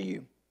given to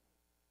you.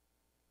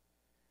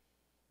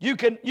 You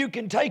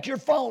can take your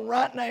phone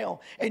right now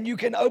and you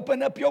can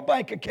open up your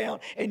bank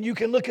account and you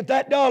can look at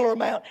that dollar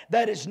amount.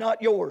 That is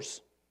not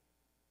yours.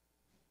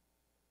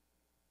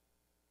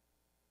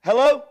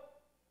 Hello?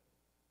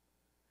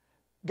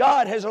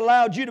 God has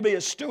allowed you to be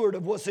a steward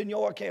of what's in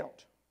your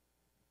account.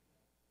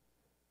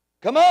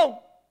 Come on.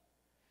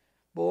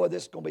 Boy,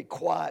 this is going to be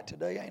quiet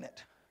today, ain't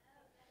it?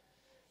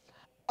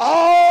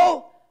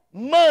 All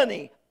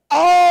money,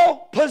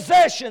 all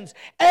possessions,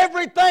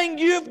 everything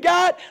you've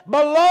got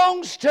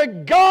belongs to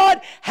God.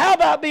 How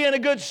about being a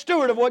good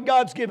steward of what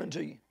God's given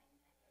to you?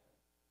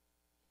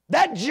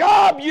 That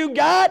job you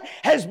got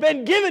has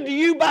been given to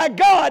you by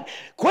God.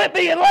 Quit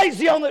being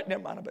lazy on the...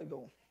 Never mind, I better go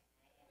on.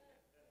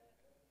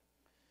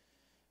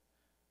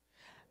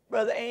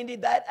 Brother Andy,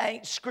 that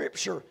ain't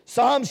Scripture.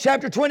 Psalms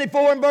chapter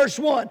 24 and verse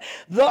 1.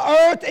 The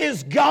earth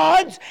is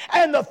God's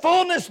and the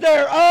fullness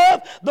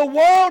thereof, the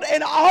world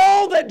and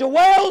all that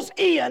dwells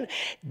in,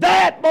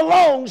 that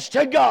belongs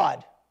to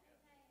God.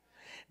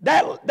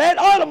 That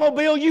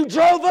automobile you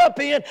drove up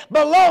in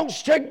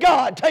belongs to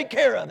God. Take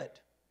care of it.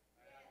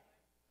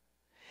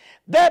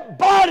 That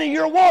body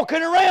you're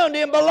walking around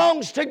in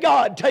belongs to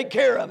God. Take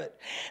care of it.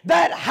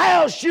 That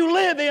house you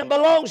live in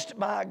belongs to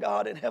my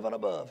God in heaven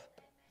above.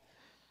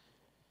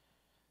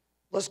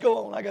 Let's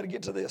go on. I got to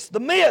get to this. The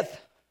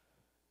myth.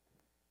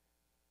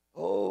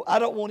 Oh, I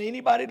don't want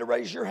anybody to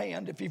raise your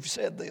hand if you've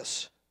said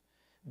this.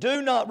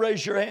 Do not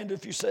raise your hand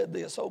if you said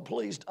this. Oh,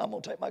 please, I'm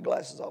going to take my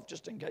glasses off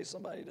just in case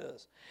somebody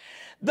does.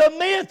 The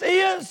myth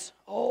is,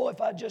 oh, if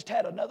I just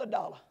had another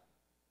dollar.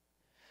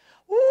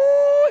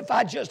 Oh, if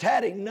I just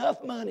had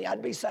enough money,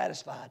 I'd be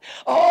satisfied.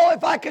 Oh,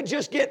 if I could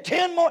just get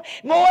 10 more,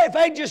 if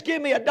they'd just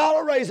give me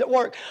 $1 raise at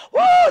work.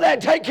 Oh,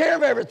 that'd take care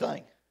of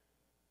everything.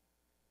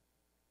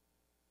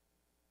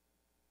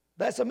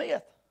 That's a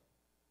myth.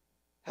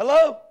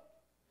 Hello?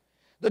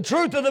 The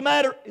truth of the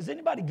matter, is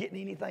anybody getting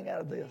anything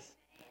out of this?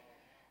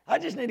 I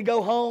just need to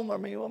go home.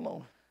 I'm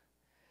on.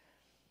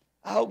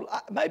 I hope,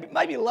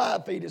 maybe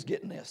Live Feed is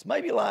getting this.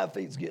 Maybe Live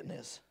Feed's getting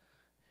this.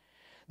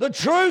 The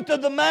truth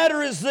of the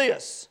matter is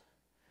this.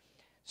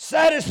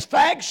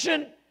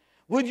 Satisfaction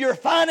with your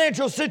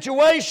financial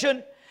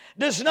situation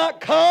does not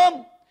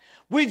come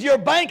with your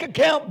bank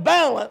account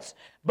balance,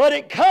 but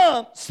it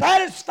comes,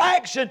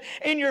 satisfaction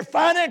in your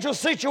financial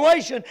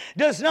situation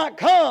does not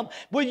come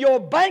with your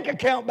bank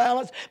account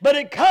balance, but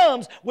it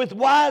comes with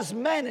wise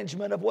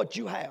management of what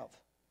you have.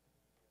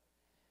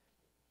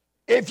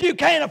 If you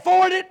can't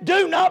afford it,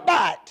 do not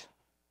buy it.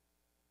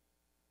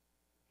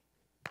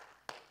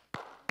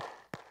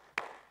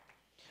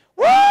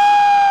 Woo!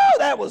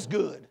 That was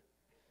good.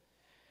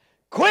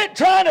 Quit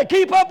trying to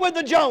keep up with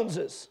the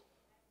Joneses.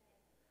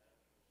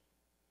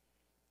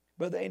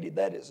 Brother Andy,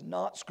 that is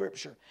not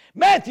Scripture.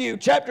 Matthew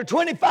chapter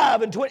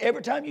 25 and 20.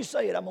 Every time you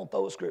say it, I'm going to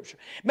throw a Scripture.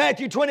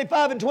 Matthew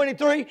 25 and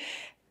 23.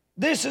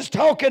 This is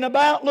talking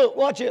about, look,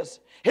 watch this.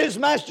 His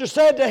master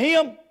said to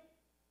him,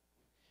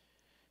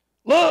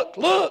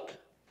 look.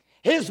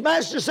 His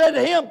master said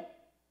to him,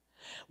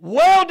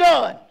 well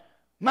done,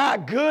 my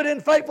good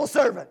and faithful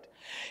servant.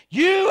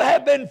 You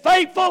have been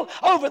faithful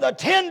over the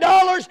 $10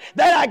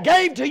 that I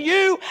gave to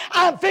you.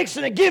 I'm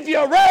fixing to give you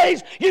a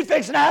raise. You're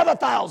fixing to have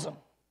 1,000.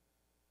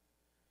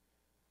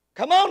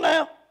 Come on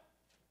now.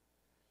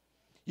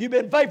 You've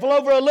been faithful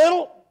over a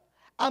little.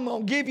 I'm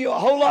going to give you a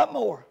whole lot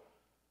more.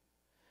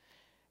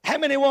 How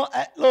many want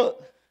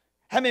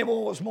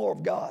more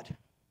of God?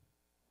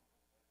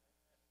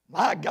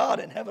 My God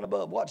in heaven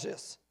above. Watch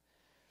this.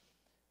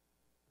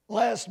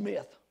 Last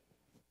myth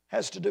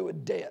has to do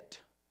with debt.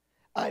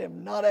 I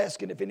am not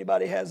asking if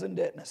anybody has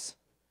indebtedness.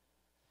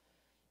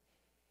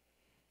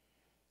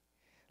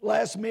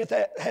 Last myth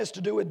has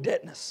to do with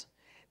debtness.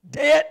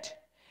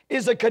 Debt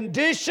is a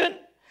condition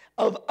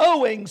of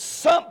owing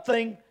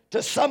something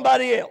to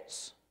somebody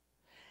else.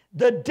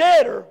 The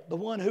debtor, the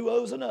one who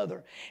owes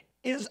another,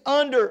 is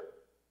under...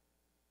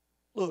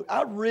 Look,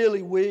 I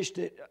really wish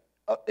that...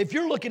 if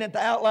you're looking at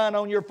the outline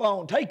on your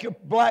phone, take your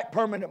black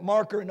permanent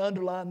marker and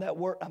underline that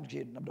word. I'm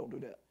kidding. Don't do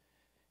that.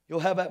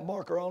 You'll have that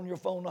marker on your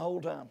phone the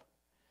whole time.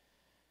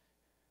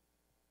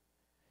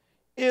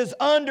 Is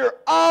under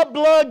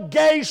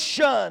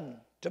obligation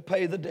to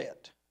pay the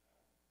debt.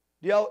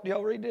 Do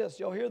y'all read this?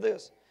 Y'all hear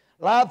this?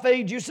 Live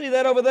feed, you see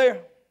that over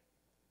there?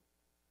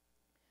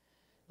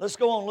 Let's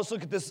go on. Let's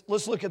look at this.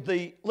 Let's look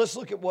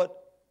at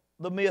what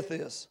the myth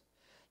is.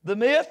 The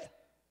myth,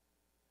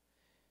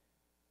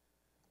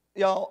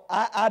 y'all,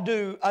 I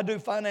do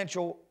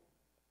financial,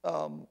 I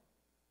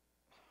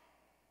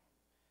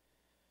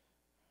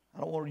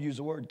don't want to use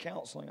the word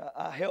counseling.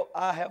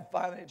 I have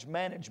finance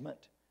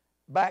management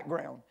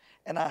background,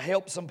 and I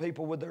help some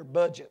people with their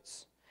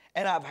budgets.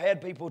 And I've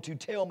had people to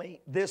tell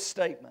me this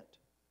statement,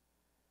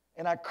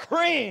 and I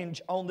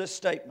cringe on this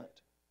statement.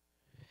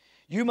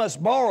 You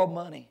must borrow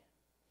money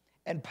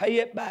and pay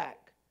it back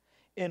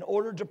in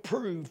order to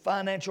prove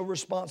financial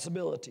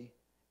responsibility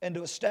and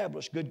to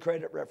establish good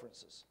credit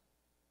references.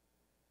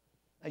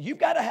 Now, you've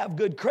got to have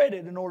good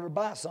credit in order to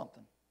buy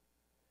something.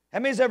 How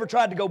many's ever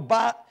tried to go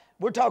buy?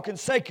 We're talking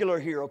secular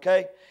here,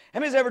 okay? How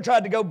many's ever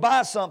tried to go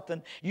buy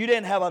something, you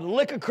didn't have a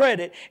lick of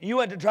credit, and you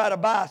went to try to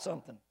buy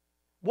something?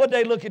 What'd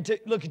they look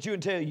at you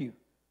and tell you?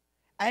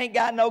 I ain't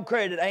got no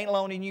credit, I ain't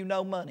loaning you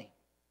no money.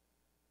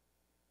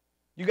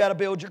 You got to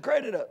build your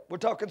credit up. We're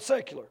talking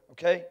secular,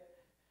 okay?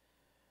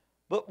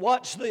 But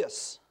watch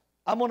this.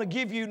 I'm going to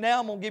give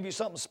you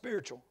something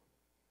spiritual.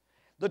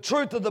 The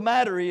truth of the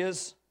matter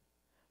is,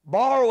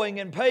 borrowing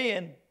and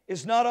paying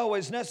is not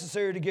always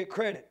necessary to get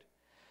credit.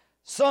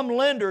 Some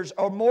lenders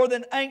are more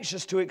than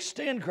anxious to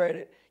extend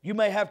credit. You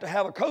may have to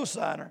have a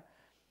cosigner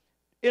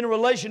in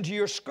relation to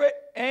your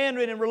and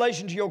in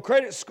relation to your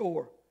credit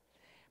score.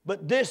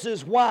 But this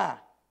is why.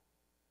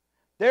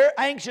 They're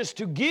anxious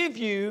to give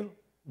you,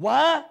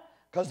 why?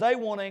 Because they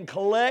want to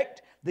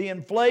collect the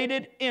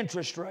inflated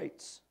interest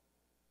rates.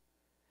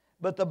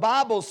 But the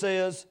Bible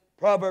says,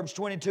 Proverbs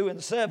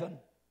 22:7,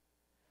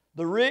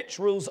 the rich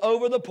rules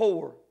over the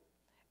poor,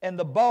 and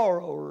the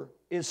borrower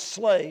is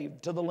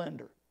slave to the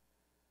lender.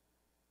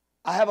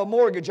 I have a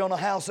mortgage on a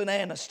house in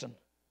Anniston.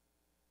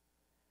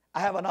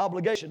 I have an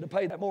obligation to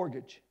pay that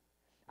mortgage.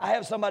 I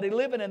have somebody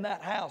living in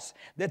that house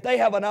that they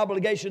have an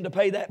obligation to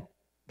pay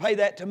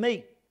that to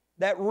me,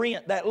 that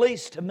rent, that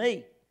lease to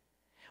me.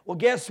 Well,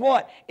 guess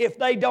what? If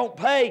they don't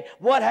pay,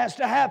 what has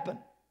to happen?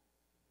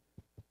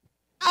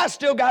 I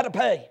still got to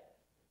pay.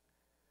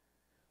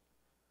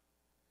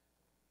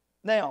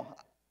 Now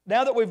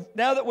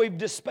that we've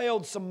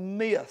dispelled some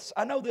myths,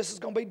 I know this is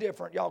going to be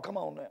different. Y'all, come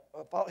on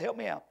now. Help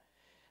me out.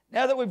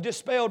 Now that we've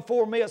dispelled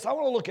 4 myths, I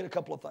want to look at a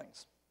couple of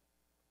things.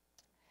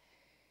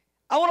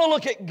 I want to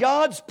look at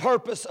God's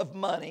purpose of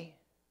money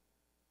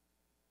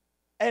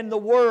and the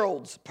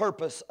world's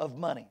purpose of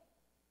money.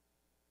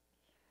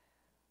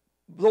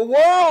 The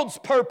world's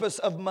purpose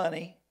of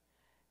money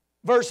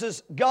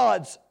versus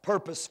God's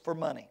purpose for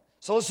money.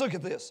 So let's look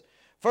at this.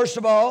 First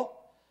of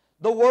all,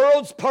 the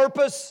world's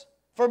purpose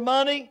for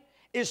money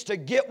is to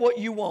get what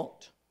you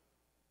want.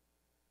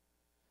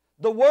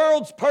 The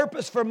world's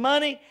purpose for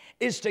money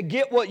is to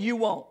get what you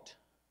want.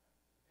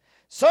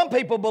 Some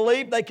people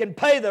believe they can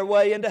pay their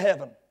way into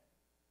heaven.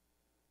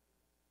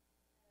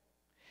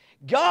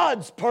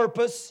 God's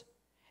purpose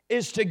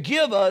is to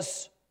give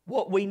us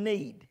what we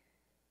need.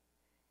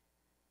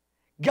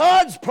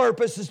 God's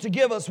purpose is to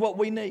give us what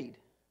we need,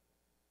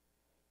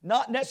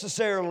 not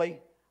necessarily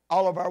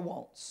all of our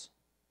wants.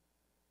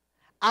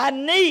 I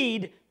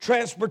need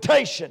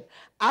transportation.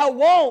 I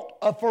want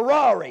a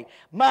Ferrari.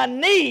 My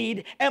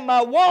need and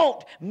my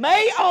want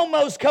may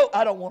almost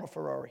I don't want a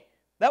Ferrari.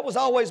 That was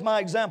always my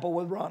example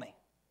with Ronnie.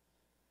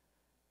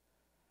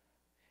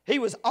 He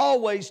was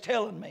always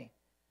telling me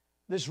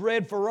this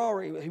red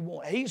Ferrari he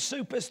wanted. He'd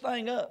soup this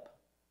thing up.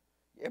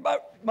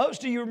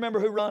 Most of you remember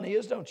who Ronnie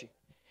is, don't you?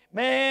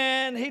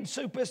 Man, he'd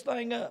soup this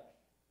thing up.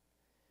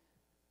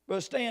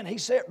 But Stan, he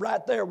sat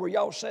right there where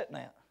y'all sitting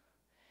at.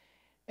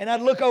 And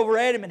I'd look over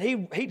at him and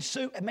he'd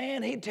soup.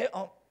 Man, he'd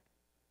tell.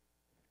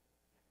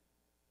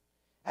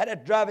 I'd have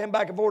to drive him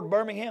back and forth to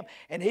Birmingham,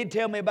 and he'd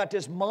tell me about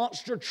this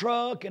monster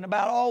truck and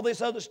about all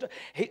this other stuff.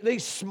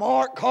 These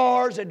smart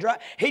cars.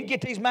 He'd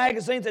get these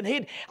magazines, and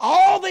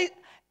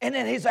and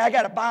then he'd say, I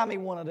got to buy me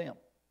one of them.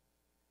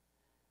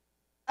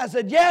 I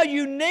said, yeah,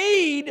 you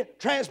need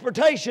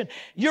transportation.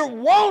 You're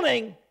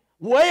wanting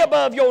way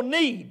above your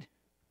need.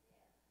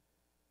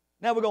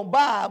 Now we're going to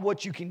buy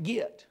what you can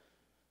get.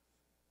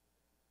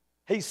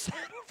 He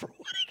settled for what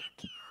he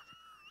could get.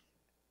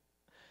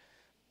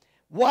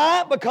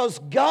 Why? Because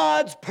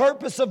God's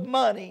purpose of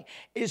money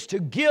is to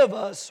give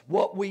us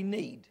what we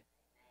need.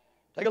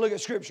 Take a look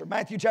at Scripture.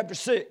 Matthew chapter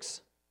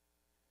 6.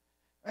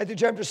 Matthew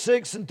chapter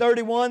 6 and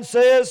 31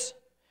 says,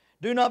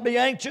 do not be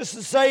anxious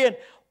and saying,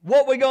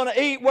 what we're going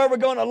to eat, where we're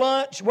going to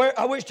lunch.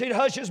 I wish he'd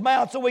hush his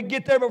mouth so we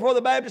get there before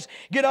the Baptists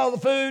get all the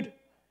food.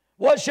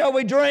 What shall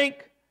we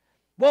drink?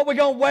 What we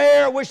going to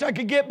wear? I wish I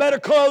could get better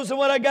clothes than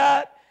what I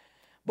got.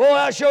 Boy,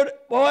 I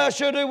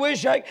sure do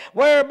wish I could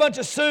wear a bunch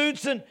of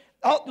suits. And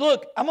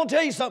look, I'm going to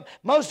tell you something.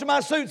 Most of my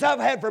suits I've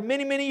had for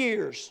many, many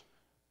years.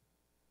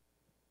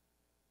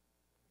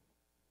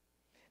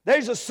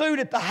 There's a suit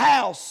at the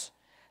house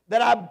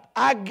that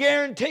I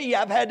guarantee you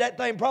I've had that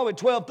thing probably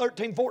 12,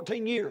 13,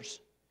 14 years.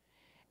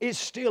 It's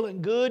still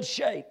in good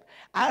shape.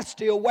 I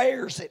still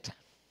wears it.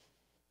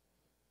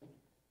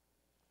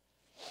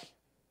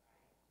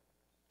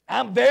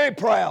 I'm very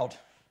proud.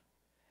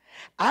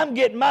 I'm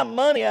getting my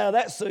money out of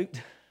that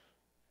suit.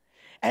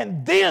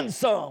 And then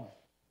some.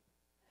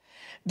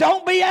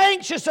 Don't be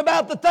anxious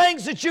about the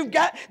things that you've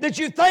got, that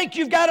you think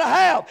you've got to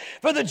have.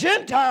 For the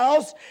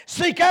Gentiles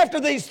seek after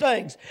these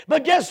things.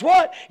 But guess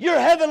what? Your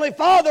heavenly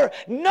Father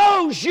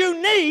knows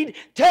you need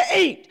to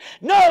eat.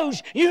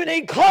 Knows you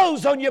need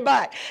clothes on your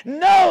back.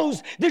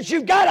 Knows that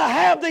you've got to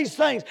have these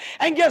things.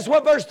 And guess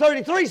what verse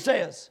 33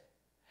 says?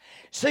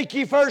 Seek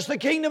ye first the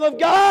kingdom of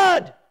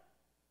God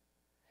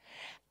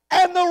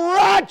and the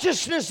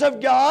righteousness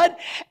of God,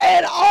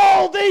 and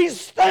all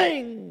these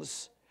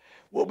things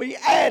will be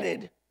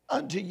added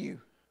unto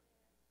you.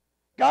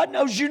 God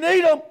knows you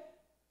need them.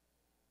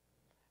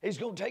 He's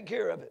going to take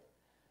care of it.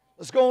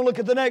 Let's go and look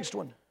at the next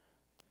one.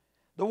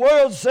 The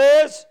world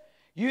says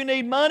you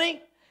need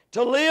money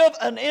to live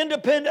an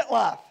independent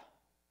life.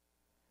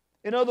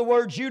 In other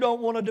words, you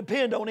don't want to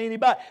depend on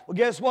anybody. Well,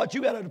 guess what?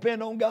 You got to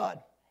depend on God.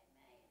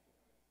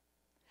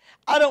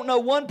 I don't know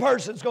one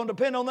person that's going to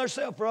depend on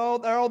themselves for all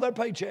their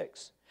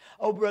paychecks.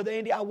 Oh, Brother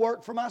Andy, I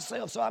work for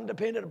myself, so I'm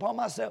dependent upon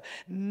myself.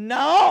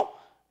 No.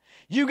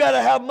 You got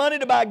to have money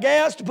to buy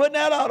gas to put in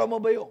that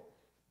automobile.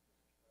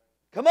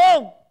 Come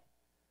on.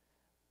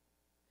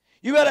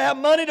 You got to have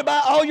money to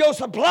buy all your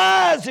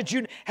supplies that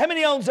you... How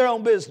many owns their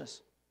own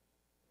business?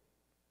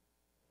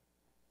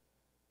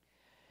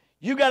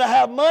 You got to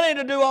have money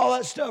to do all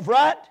that stuff,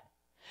 right?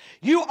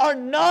 You are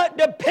not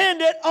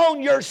dependent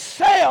on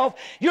yourself.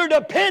 You're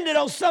dependent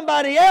on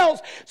somebody else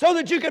so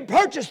that you can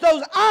purchase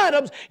those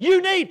items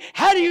you need.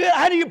 How do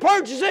you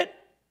purchase it?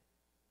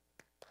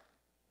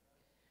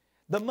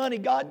 The money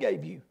God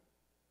gave you.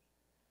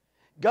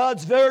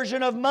 God's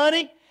version of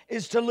money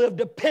is to live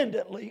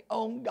dependently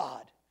on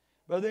God.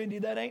 Brother Andy,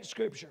 that ain't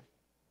Scripture.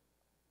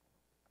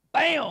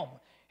 Bam!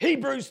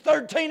 Hebrews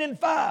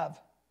 13:5.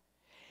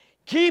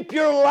 Keep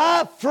your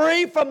life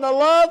free from the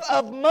love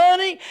of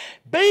money.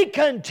 Be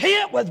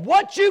content with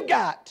what you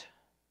got.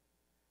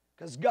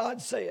 Because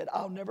God said,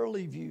 I'll never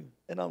leave you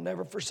and I'll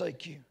never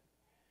forsake you.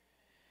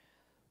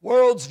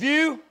 World's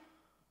view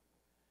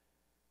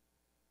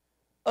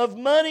of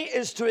money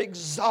is to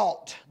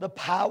exalt the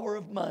power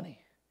of money.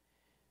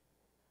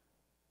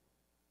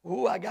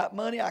 Ooh, I got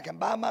money, I can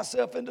buy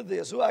myself into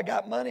this. Ooh, I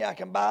got money, I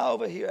can buy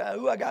over here.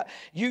 Ooh, I got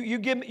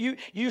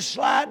you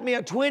slide me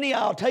a 20,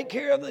 I'll take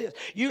care of this.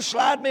 You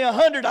slide me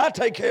 100, I'll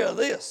take care of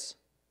this.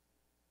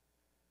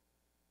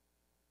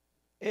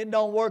 It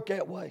don't work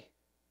that way.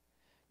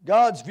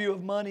 God's view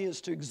of money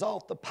is to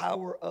exalt the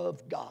power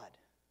of God.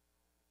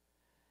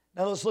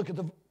 Now let's look at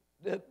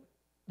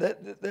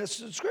that's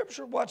the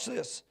Scripture. Watch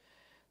this.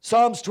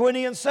 Psalms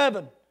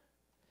 20:7.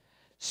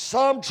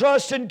 Some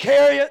trust in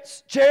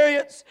chariots,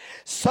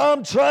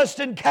 some trust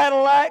in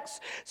Cadillacs,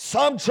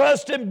 some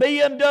trust in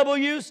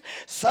BMWs,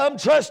 some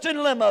trust in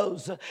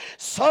limos,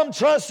 some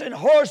trust in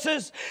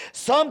horses,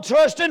 some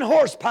trust in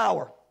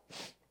horsepower.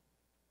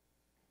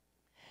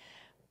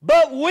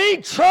 But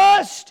we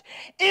trust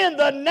in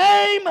the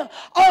name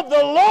of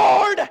the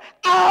Lord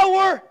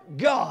our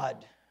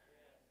God.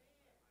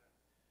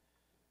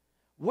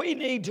 We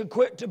need to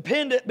quit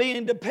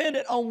being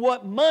dependent on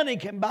what money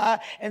can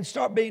buy and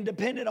start being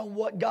dependent on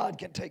what God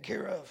can take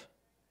care of.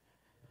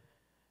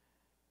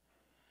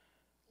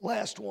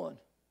 Last one.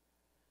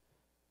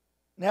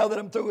 Now that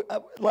I'm through,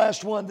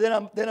 last one, then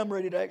I'm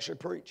ready to actually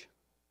preach.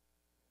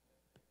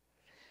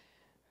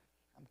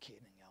 I'm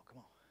kidding, y'all. Come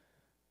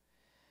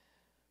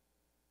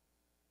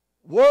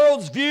on.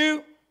 World's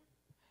view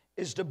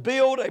is to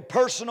build a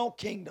personal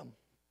kingdom.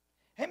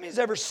 How many's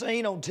ever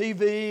seen on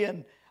TV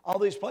and all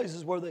these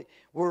places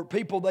where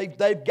people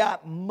they've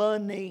got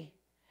money,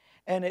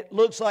 and it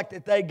looks like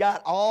that they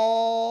got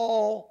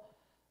all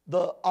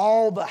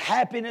the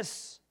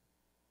happiness,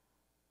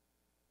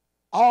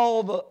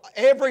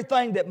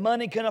 everything that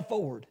money can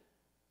afford.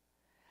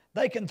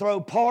 They can throw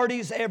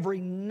parties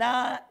every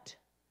night.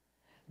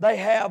 They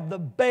have the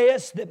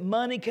best that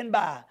money can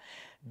buy.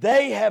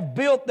 They have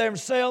built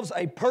themselves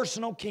a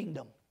personal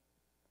kingdom.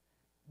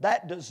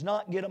 That does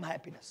not get them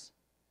happiness.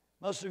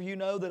 Most of you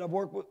know that I've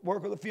worked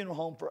with a funeral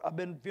home. I've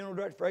been funeral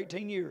director for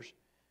 18 years,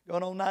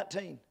 going on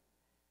 19.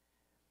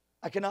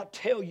 I cannot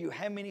tell you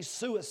how many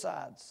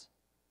suicides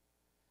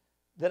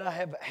that I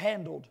have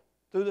handled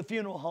through the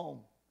funeral home.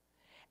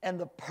 And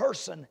the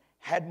person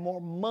had more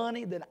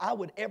money than I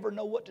would ever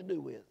know what to do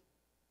with.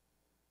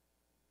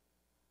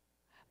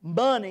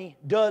 Money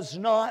does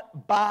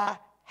not buy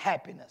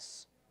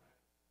happiness.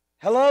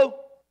 Hello?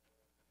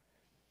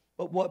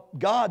 But what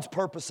God's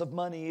purpose of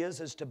money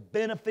is to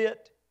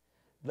benefit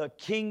the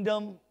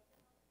kingdom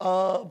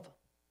of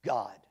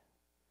God.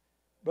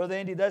 Brother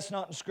Andy, that's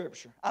not in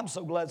Scripture. I'm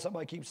so glad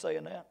somebody keeps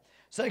saying that.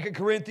 2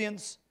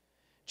 Corinthians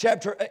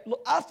chapter 8.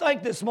 Look, I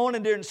think this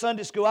morning during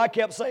Sunday school I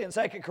kept saying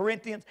 2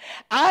 Corinthians.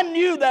 I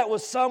knew that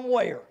was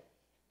somewhere.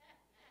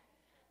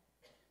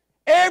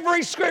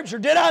 Every Scripture,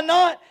 did I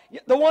not?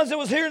 The ones that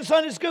was here in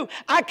Sunday school,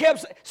 I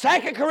kept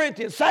saying 2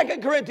 Corinthians, 2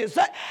 Corinthians.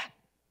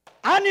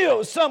 I knew it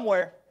was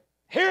somewhere.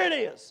 Here it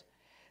is.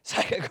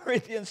 2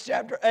 Corinthians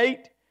chapter 8.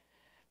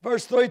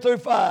 Verse 3 through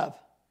 5.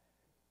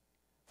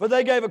 For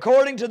they gave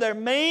according to their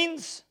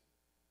means,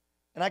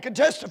 and I can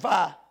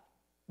testify,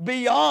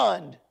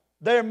 beyond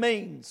their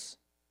means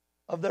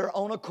of their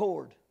own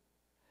accord.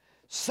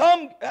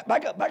 Some,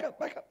 back up.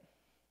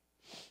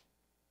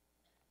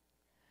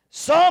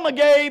 Some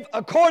gave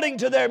according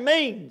to their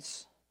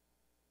means.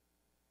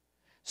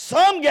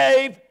 Some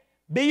gave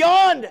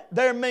beyond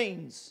their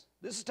means.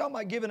 This is talking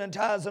about giving and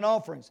tithes and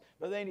offerings.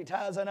 Brother Andy,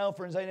 tithes and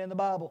offerings ain't in the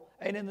Bible,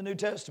 ain't in the New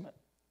Testament.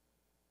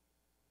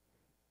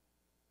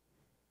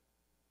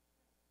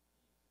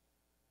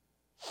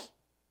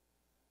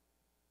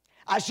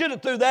 I should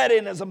have threw that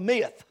in as a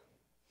myth.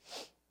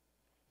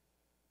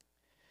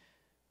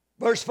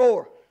 Verse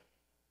 4.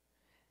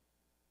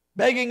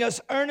 Begging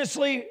us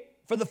earnestly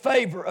for the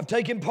favor of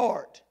taking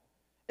part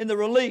in the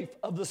relief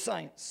of the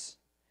saints.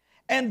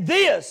 And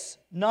this,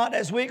 not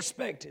as we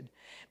expected,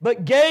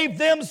 but gave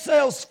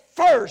themselves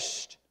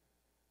first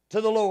to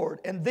the Lord,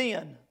 and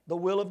then the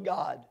will of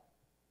God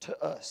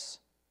to us.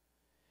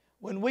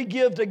 When we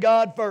give to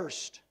God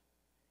first,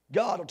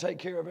 God will take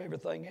care of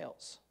everything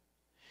else.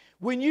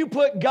 When you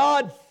put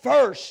God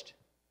first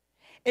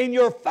in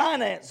your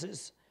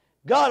finances,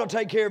 God will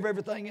take care of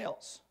everything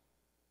else.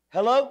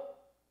 Hello?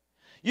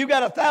 You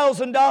got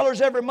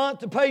 $1,000 every month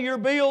to pay your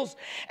bills,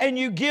 and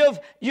you give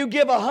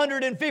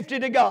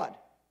 $150 to God.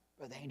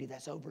 Brother Andy,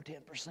 that's over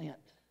 10%.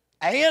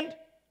 And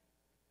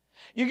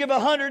you give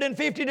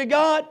 $150 to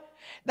God,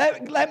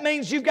 that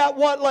means you've got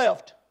what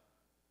left?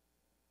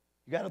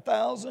 You got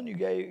 $1,000, you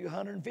gave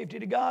 $150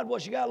 to God,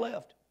 what's you got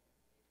left?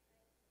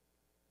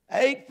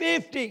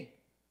 $850.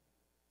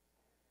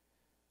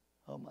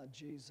 Oh my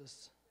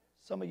Jesus.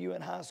 Some of you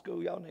in high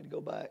school, y'all need to go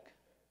back.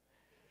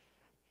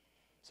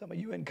 Some of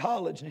you in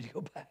college need to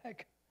go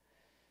back.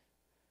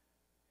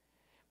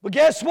 But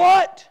guess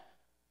what?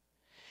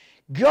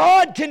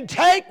 God can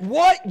take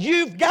what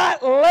you've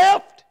got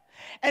left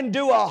and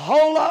do a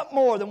whole lot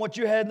more than what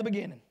you had in the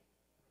beginning.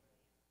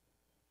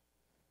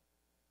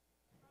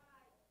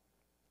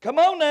 Come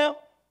on now.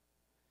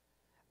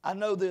 I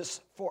know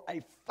this for a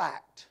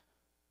fact.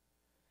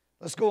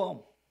 Let's go on.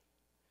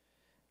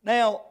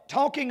 Now,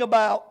 talking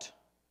about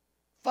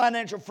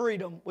financial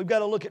freedom, we've got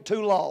to look at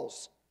two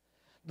laws.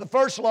 The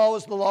first law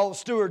is the law of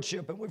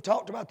stewardship, and we've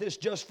talked about this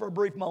just for a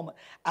brief moment.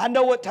 I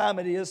know what time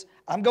it is.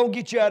 I'm going to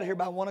get you out of here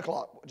by 1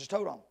 o'clock. Just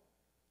hold on.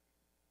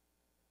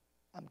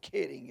 I'm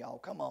kidding, y'all.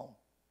 Come on.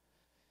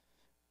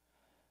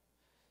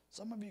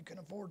 Some of you can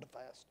afford to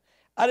fast.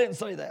 I didn't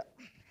say that.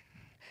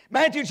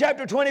 Matthew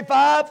chapter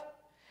 25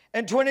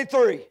 and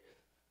 23.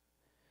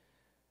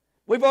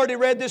 We've already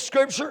read this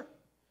scripture.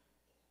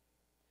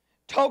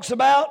 Talks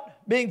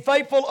about being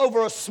faithful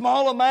over a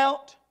small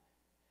amount,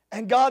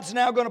 and God's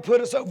now going to put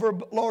us over a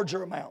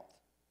larger amount.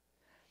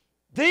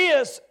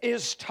 This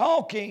is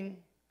talking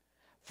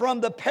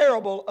from the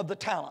parable of the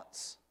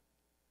talents.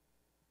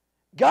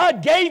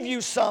 God gave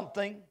you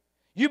something.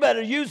 You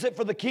better use it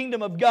for the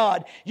kingdom of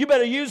God. You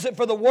better use it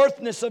for the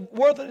worthiness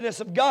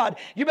of God.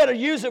 You better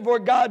use it for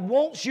what God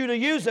wants you to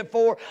use it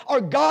for, or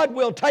God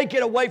will take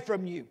it away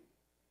from you.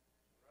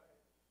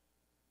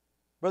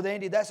 Brother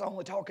Andy, that's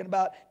only talking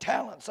about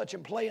talents such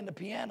as playing the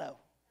piano.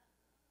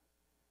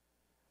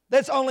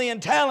 That's only in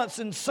talents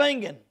in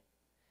singing.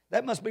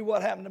 That must be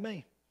what happened to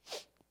me.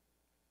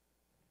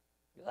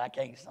 Because I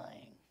can't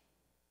sing.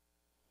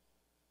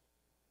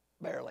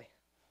 Barely.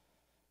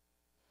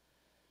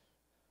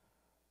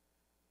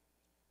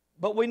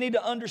 But we need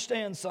to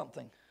understand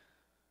something.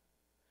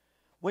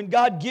 When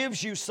God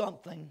gives you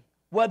something,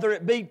 whether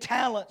it be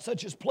talent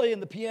such as playing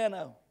the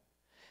piano,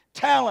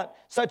 talent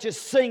such as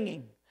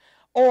singing,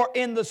 or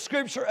in the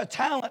scripture a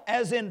talent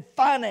as in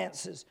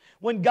finances,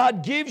 when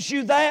God gives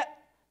you that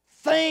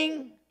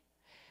thing,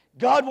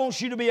 God wants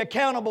you to be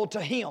accountable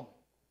to Him.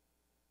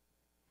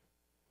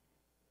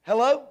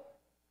 Hello?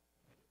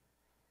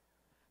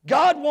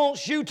 God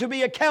wants you to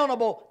be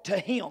accountable to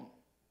Him.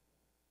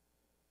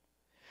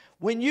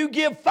 When you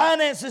give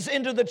finances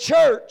into the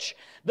church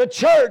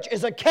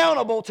is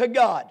accountable to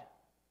God.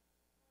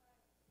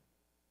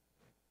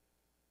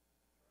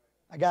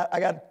 I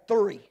got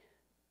 3.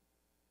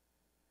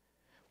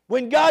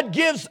 When God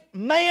gives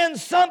man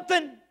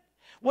something,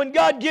 when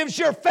God gives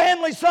your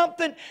family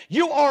something,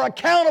 you are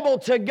accountable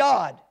to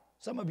God.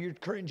 Some of you are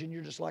cringing.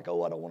 You're just like,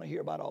 oh, I don't want to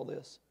hear about all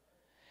this.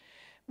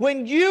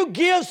 When you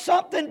give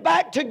something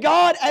back to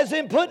God, as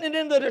in putting it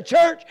into the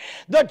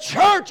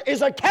church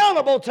is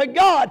accountable to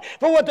God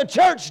for what the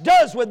church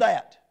does with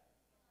that.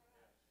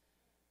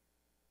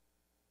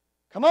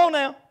 Come on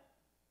now.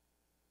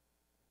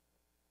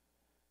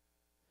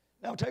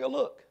 Now take a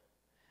look.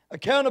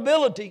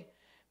 Accountability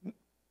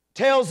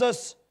tells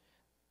us,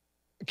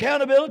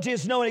 accountability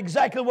is knowing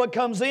exactly what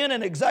comes in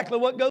and exactly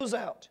what goes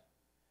out.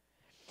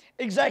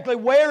 Exactly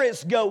where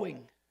it's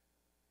going.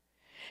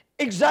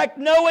 Exact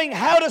knowing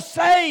how to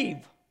save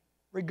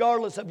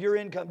regardless of your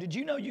income. Did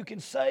you know you can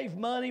save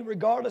money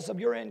regardless of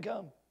your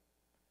income?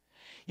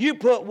 You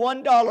put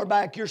 $1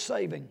 back, you're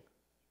saving.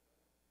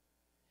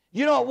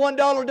 You know what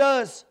 $1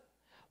 does?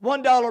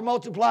 $1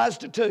 multiplies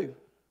to 2.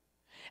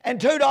 And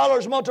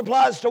 $2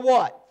 multiplies to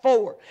what?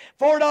 4.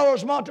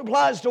 $4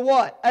 multiplies to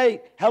what?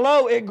 8.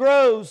 Hello, it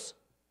grows.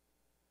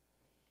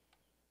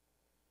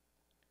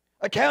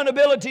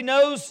 Accountability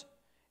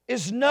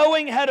is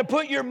knowing how to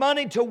put your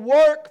money to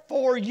work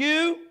for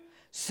you.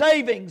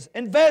 Savings,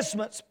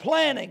 investments,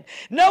 planning.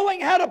 Knowing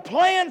how to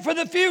plan for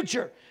the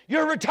future.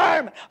 Your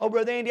retirement. Oh,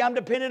 Brother Andy, I'm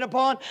dependent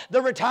upon the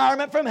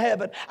retirement from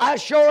heaven. I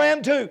sure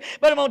am too.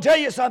 But I'm going to tell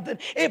you something.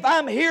 If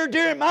I'm here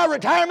during my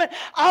retirement,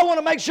 I want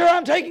to make sure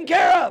I'm taken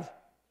care of.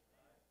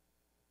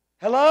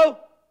 Hello?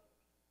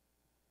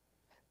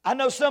 I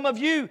know some of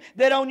you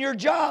that on your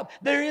job,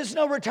 there is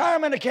no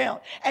retirement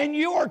account. And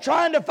you are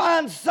trying to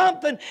find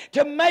something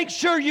to make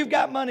sure you've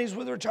got monies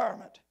with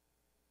retirement.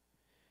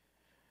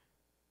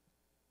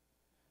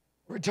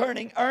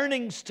 Returning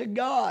earnings to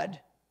God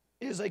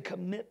is a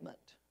commitment.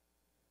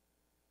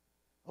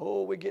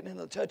 Oh, we're getting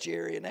into the touchy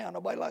area now.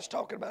 Nobody likes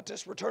talking about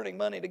this returning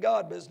money to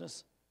God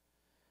business.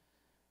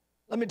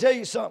 Let me tell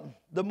you something.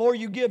 The more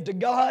you give to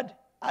God,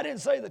 I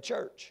didn't say the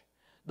church.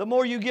 The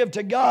more you give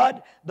to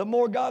God, the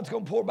more God's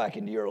going to pour back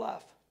into your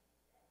life.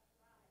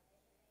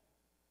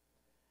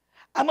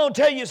 I'm going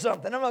to tell you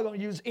something. I'm not going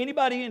to use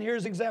anybody in here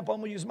as an example. I'm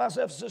going to use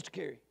myself and Sister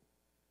Carrie.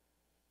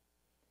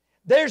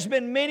 There's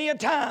been many a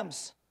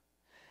times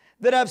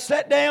that I've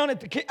sat down at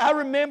the... I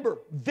remember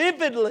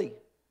vividly,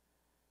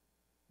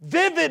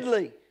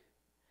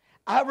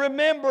 I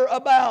remember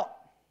about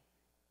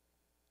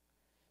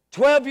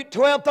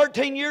 12,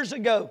 13 years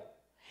ago,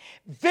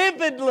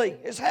 vividly,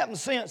 it's happened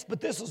since,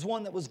 but this is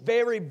one that was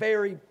very,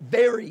 very,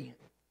 very,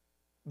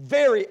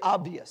 very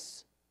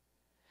obvious.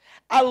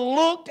 I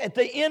looked at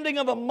the ending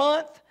of a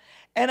month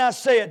and I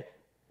said,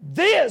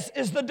 this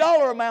is the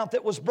dollar amount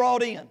that was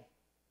brought in.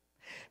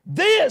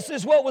 This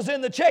is what was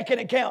in the checking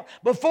account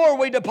before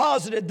we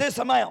deposited this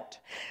amount.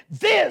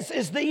 This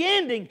is the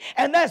ending,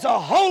 and that's a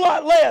whole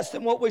lot less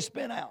than what we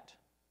spent out.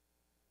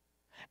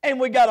 And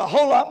we got a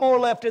whole lot more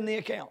left in the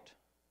account.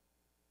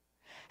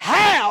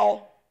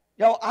 How?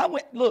 Y'all,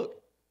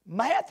 look,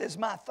 math is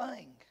my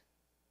thing.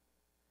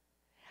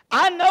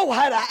 I know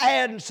how to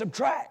add and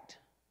subtract.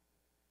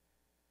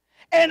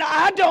 And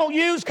I don't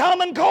use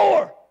Common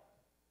Core.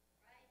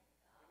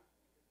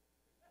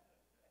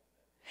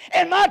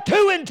 And my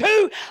 2 and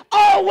 2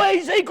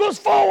 always equals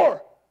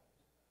 4.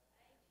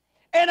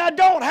 And I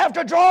don't have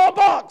to draw a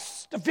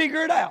box to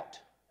figure it out.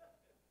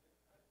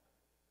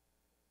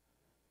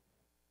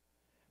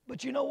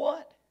 But you know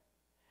what?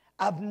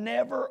 I've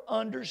never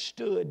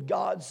understood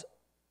God's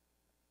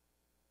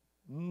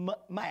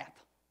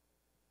math.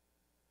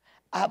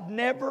 I've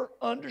never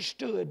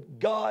understood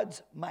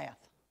God's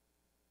math.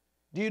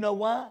 Do you know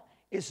why?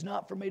 It's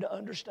not for me to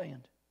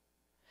understand.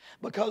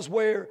 Because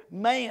where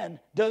man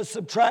does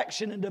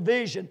subtraction and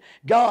division,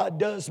 God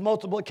does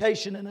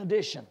multiplication and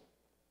addition.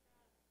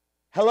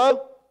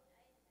 Hello?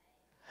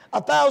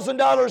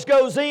 $1,000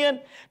 goes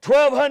in,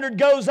 $1,200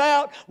 goes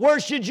out. Where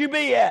should you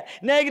be at?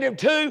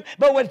 -2,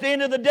 but at the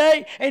end of the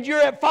day, and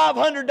you're at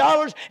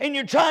 $500 and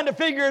you're trying to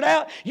figure it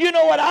out. You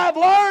know what I've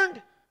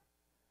learned?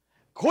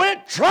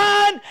 Quit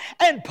trying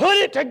and put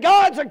it to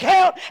God's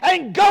account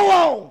and go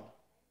on.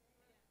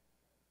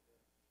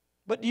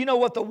 But you know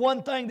what? The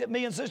one thing that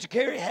me and Sister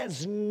Carrie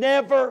has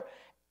never,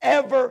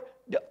 ever,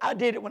 I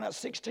did it when I was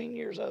 16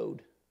 years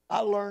old. I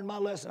learned my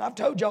lesson. I've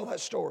told y'all that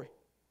story.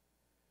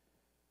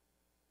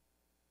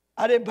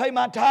 I didn't pay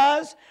my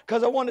tithes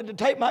because I wanted to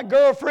take my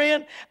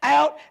girlfriend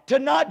out to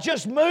not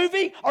just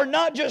movie or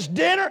not just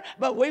dinner,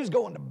 but we was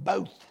going to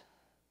both.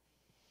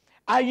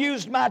 I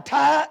used my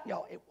tithe.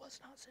 Y'all, it was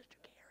not Sister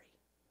Carrie.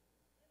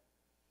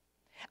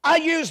 I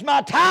used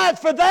my tithe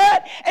for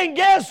that, and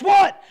guess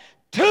what?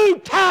 2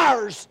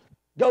 tires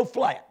go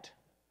flat.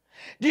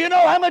 Do you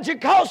know how much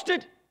it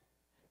costed?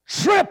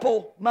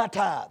 Triple my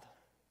tithe.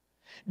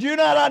 Do you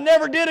know what I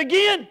never did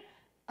again?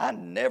 I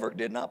never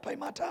did not pay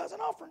my tithes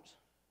and offerings.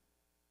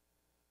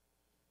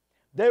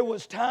 There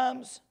was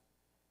times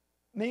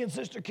me and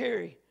Sister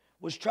Carrie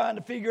was trying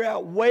to figure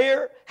out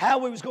how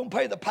we was going to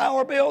pay the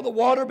power bill, the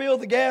water bill,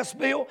 the gas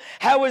bill,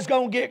 how we was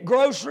going to get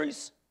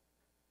groceries.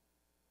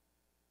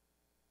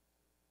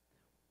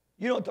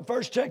 You know what the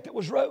first check that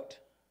was wrote?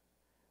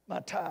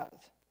 My tithe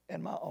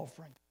and my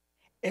offering.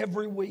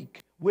 Every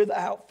week,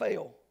 without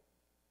fail.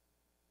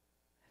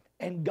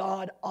 And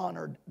God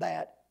honored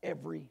that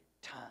every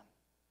time.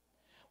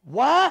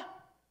 Why?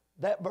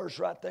 That verse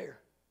right there.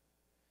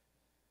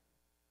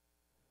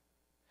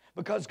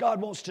 Because God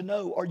wants to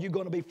know, are you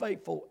going to be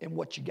faithful in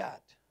what you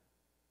got?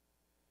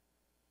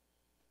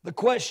 The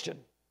question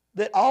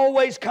that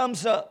always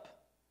comes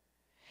up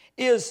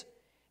is,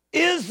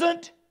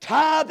 isn't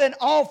tithe and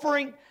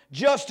offering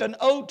just an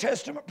Old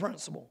Testament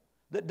principle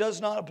that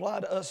does not apply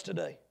to us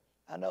today?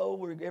 I know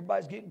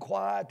everybody's getting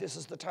quiet. This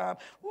is the time.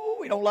 Ooh,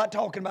 we don't like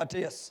talking about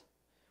this.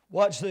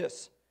 Watch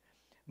this.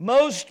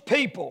 Most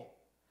people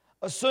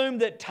assume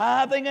that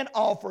tithing and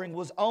offering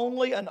was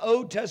only an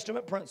Old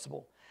Testament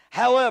principle.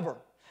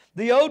 However,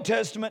 the Old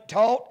Testament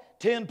taught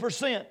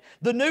 10%.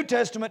 The New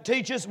Testament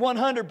teaches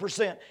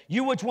 100%.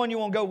 Which one you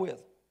want to go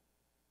with?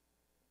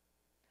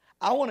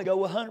 I want to go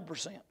with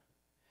 100%.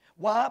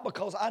 Why?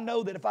 Because I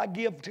know that if I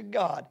give to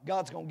God,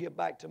 God's going to give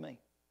back to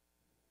me.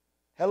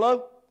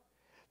 Hello?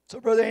 So,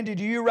 Brother Andy,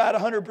 do you write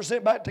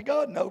 100% back to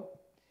God? No.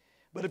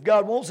 But if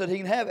God wants it, He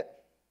can have it.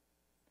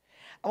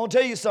 I'm going to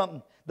tell you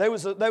something. There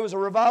was a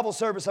revival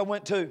service I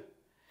went to.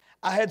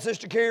 I had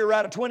Sister Carrie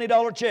write a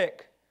 $20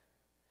 check.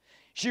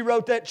 She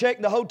wrote that check,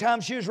 and the whole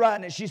time she was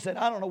writing it, she said,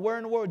 I don't know where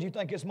in the world you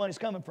think this money's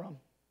coming from.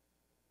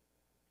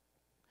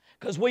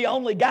 Because we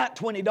only got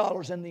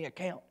 $20 in the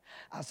account.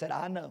 I said,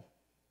 I know.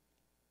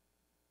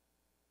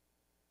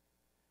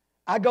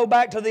 I go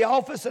back to the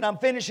office and I'm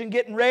finishing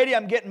getting ready.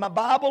 I'm getting my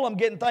Bible. I'm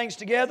getting things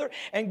together.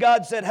 And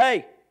God said,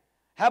 hey,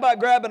 how about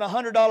grabbing a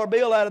 $100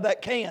 bill out of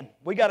that can?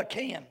 We got a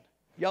can.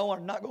 Y'all are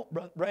not going,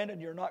 Brandon,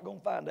 you're not going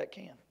to find that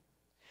can.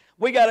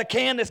 We got a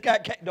can that's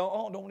got,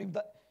 don't even,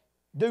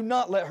 do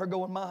not let her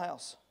go in my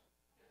house.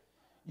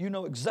 You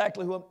know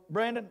exactly who,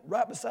 Brandon,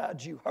 right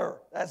beside you, her.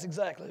 That's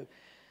exactly who.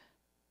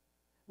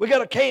 We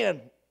got a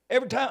can.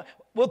 Every time,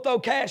 we'll throw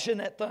cash in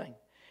that thing.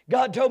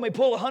 God told me,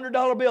 pull a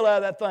 $100 bill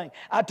out of that thing.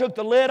 I took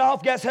the lid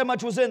off. Guess how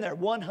much was in there?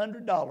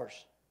 $100.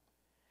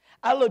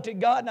 I looked at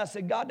God and I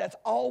said, God, that's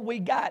all we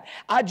got.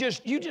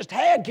 You just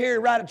had Carrie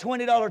write a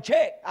 $20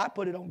 check. I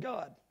put it on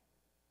God.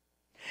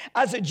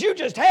 I said, you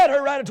just had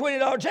her write a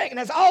 $20 check, and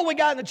that's all we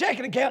got in the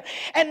checking account.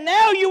 And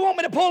now you want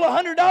me to pull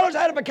 $100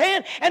 out of a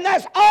can, and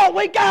that's all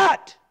we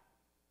got.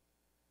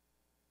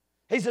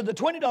 He said, the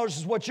 $20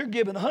 is what you're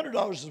giving. The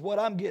 $100 is what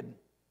I'm getting.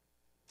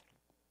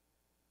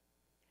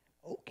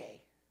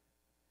 Okay.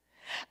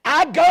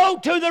 I go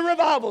to the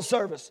revival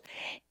service.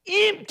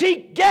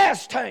 Empty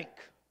gas tank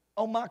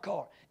on my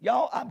car.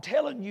 Y'all, I'm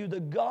telling you the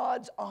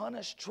God's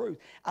honest truth.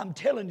 I'm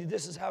telling you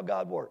this is how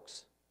God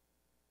works.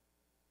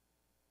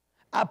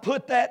 I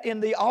put that in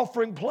the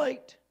offering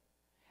plate,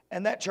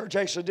 and that church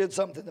actually did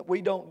something that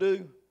we don't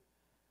do.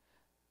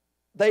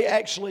 They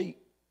actually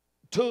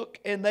took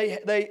and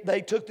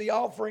they took the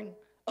offering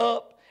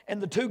up, and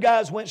the two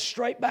guys went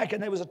straight back,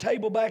 and there was a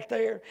table back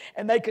there,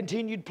 and they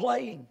continued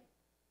playing.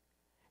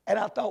 And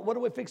I thought, what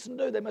are we fixing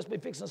to do? They must be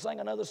fixing to sing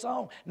another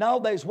song. No,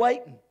 they was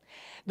waiting.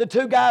 The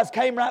two guys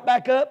came right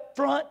back up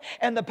front,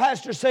 and the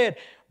pastor said,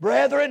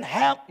 brethren,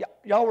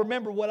 y'all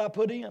remember what I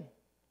put in?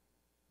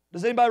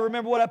 Does anybody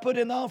remember what I put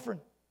in the offering?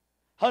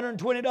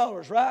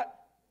 $120, right?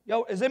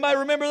 Does anybody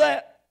remember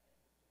that?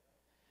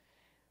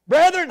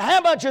 Brethren,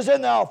 how much is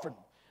in the offering?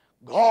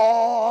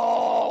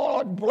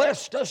 God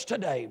blessed us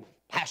today,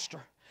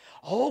 Pastor.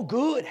 Oh,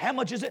 good. How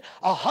much is it?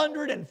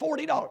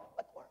 $140.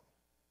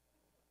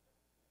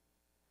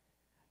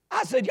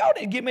 I said, y'all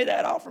need to give me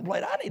that offering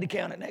plate. I need to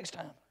count it next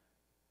time.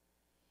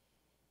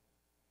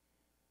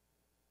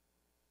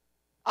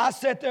 I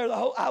sat there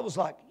I was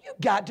like, you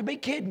got to be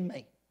kidding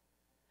me.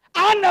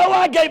 I know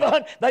I gave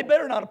 $100. They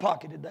better not have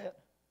pocketed that.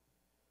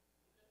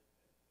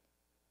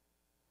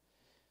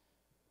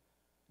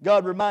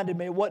 God reminded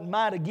me it wasn't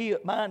mine to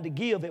give,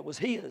 it was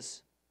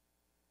His.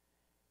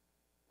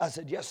 I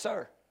said, yes,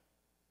 sir.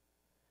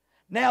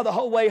 Now the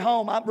whole way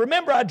home,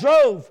 remember I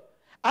drove.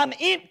 I'm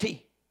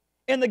empty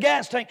in the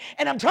gas tank,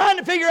 and I'm trying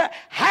to figure out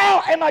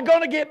how am I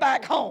going to get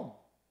back home.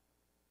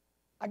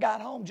 I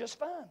got home just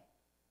fine.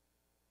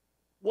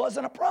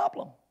 Wasn't a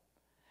problem.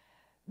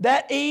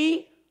 That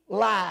E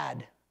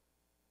lied.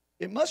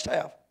 It must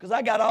have, because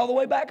I got all the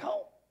way back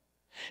home.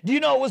 Do you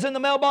know what was in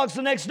the mailbox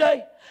the next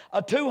day?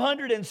 A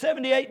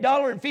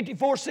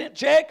 $278.54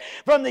 check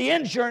from the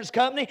insurance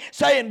company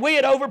saying we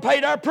had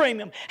overpaid our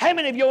premium. How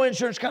many of your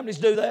insurance companies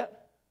do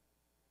that?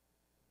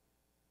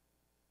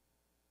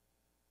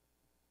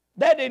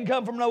 That didn't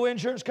come from no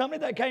insurance company.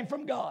 That came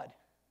from God.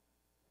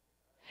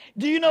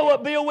 Do you know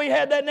what bill we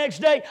had that next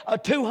day? A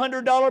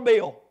 $200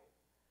 bill.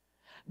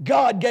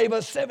 God gave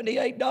us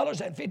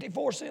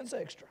 $78.54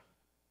 extra.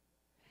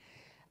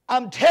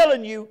 I'm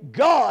telling you,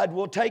 God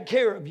will take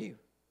care of you.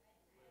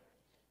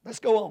 Let's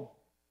go on.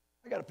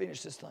 I got to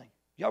finish this thing.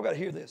 Y'all got to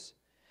hear this.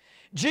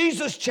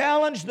 Jesus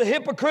challenged the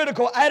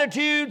hypocritical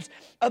attitudes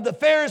of the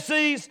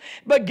Pharisees,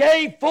 but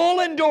gave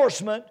full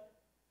endorsement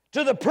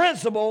to the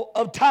principle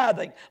of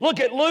tithing. Look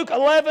at Luke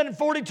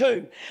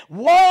 11:42.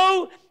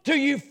 Woe to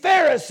you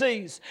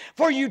Pharisees,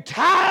 for you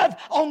tithe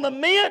on the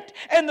mint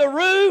and the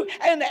rue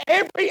and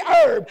every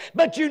herb,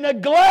 but you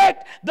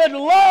neglect the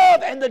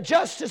love and the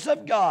justice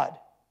of God.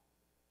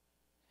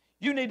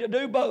 You need to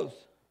do both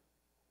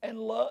and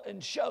love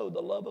and show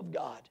the love of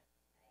God.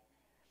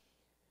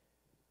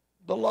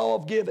 The law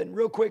of giving,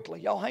 real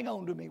quickly. Y'all hang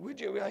on to me. Would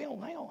you? Hang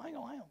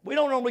on. We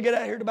don't normally get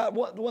out here at about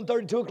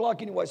 1:30, 2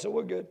 o'clock anyway, so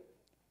we're good.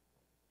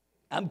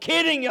 I'm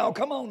kidding y'all.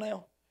 Come on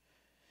now.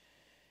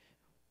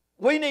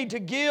 We need to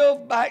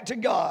give back to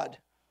God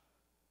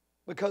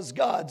because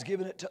God's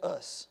given it to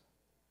us.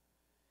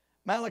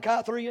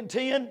 Malachi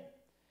 3:10.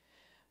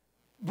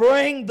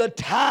 Bring the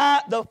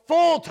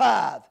full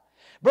tithe.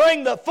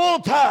 Bring the full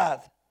tithe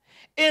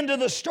into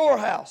the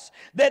storehouse,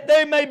 that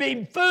there may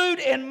be food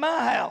in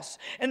my house,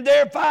 and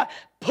therefore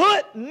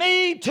put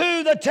me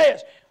to the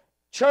test.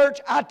 Church,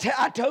 I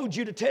told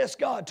you to test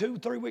God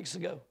 2-3 weeks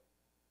ago.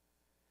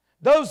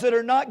 Those that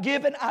are not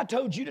giving, I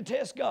told you to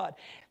test God.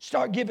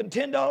 Start giving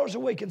 $10 a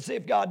week and see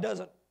if God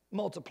doesn't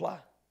multiply.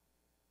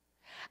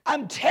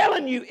 I'm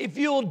telling you, if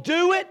you'll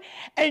do it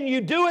and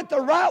you do it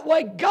the right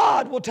way,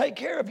 God will take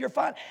care of your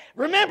finances.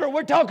 Remember,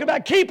 we're talking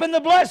about keeping the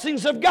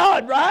blessings of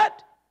God, right?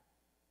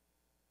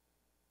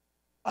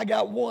 I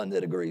got one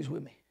that agrees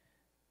with me.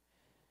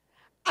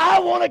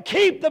 I want to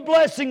keep the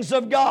blessings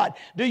of God.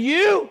 Do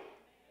you?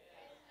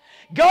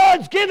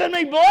 God's given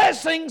me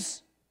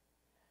blessings,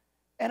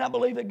 and I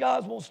believe that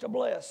God wants to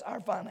bless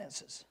our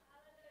finances.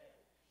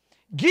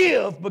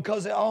 Give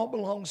because it all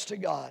belongs to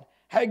God.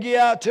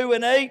 Haggai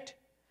 2:8.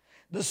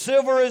 The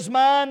silver is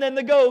mine and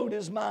the gold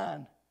is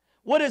mine.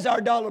 What is our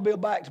dollar bill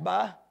backed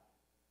by?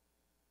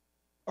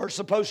 Or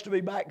supposed to be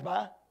backed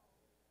by?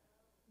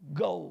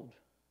 Gold.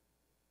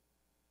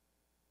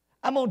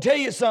 I'm going to tell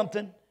you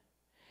something.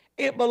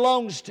 It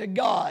belongs to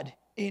God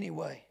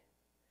anyway.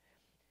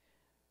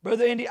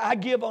 Brother Andy, I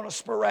give on a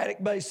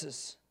sporadic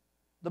basis.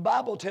 The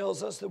Bible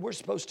tells us that we're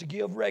supposed to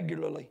give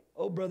regularly.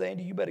 Oh, Brother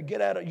Andy, you better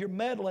get out of it. You're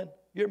meddling.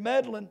 You're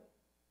meddling.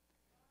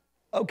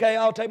 Okay,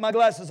 I'll take my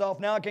glasses off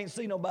now. I can't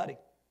see nobody.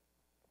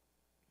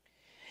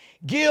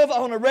 Give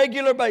on a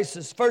regular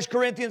basis. 1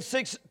 Corinthians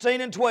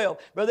 16 and 12.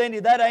 Brother Andy,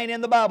 that ain't in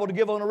the Bible to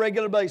give on a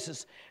regular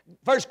basis.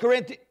 1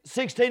 Corinthians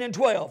 16 and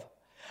 12.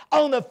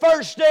 On the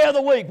first day of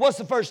the week. What's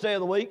the first day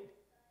of the week?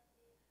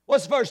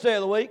 What's the first day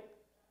of the week?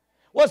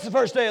 What's the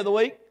first day of the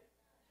week?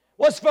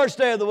 What's the first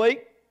day of the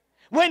week?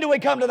 When do we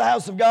come to the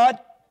house of God?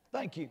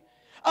 Thank you.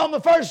 On the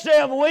first day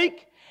of the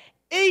week,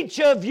 each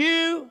of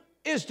you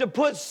is to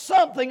put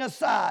something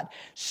aside.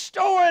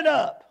 Store it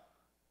up.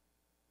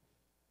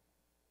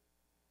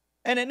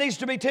 And it needs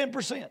to be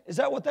 10%. Is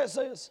that what that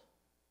says?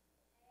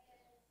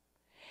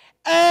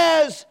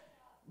 As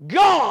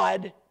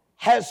God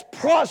has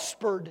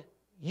prospered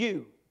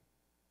you.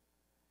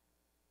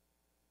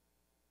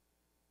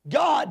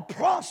 God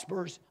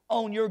prospers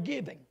on your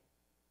giving.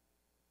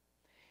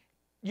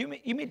 Let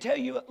me tell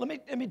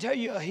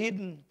you a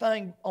hidden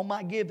thing on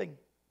my giving.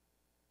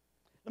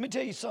 Let me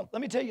tell you something.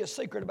 Let me tell you a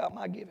secret about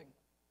my giving.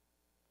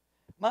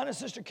 Mine and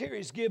Sister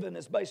Carrie's giving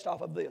is based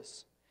off of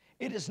this.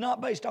 It is not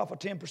based off of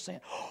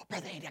 10%. Oh,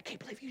 Brother Andy, I can't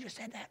believe you just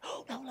said that.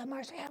 Oh, no, let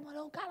mercy.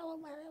 Oh, God,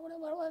 what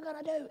are we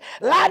going to do?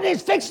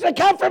 Lightning's fixing to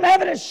come from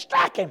heaven and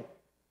strike him.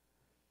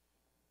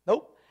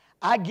 Nope.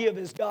 I give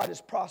as God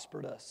has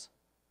prospered us.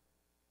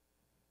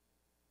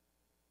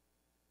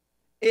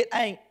 It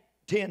ain't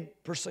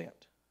 10%.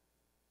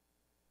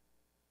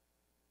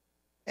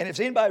 And if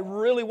anybody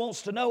really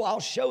wants to know, I'll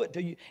show it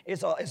to you.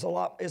 It's a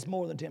lot. It's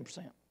more than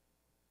 10%.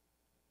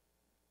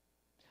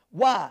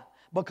 Why?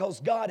 Because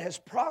God has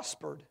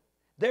prospered.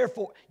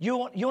 Therefore, you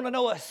want to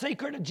know a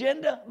secret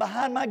agenda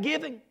behind my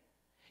giving?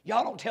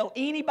 Y'all don't tell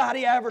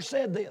anybody I ever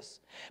said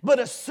this. But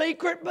a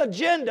secret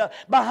agenda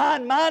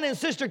behind mine and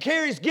Sister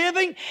Carrie's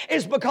giving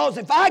is because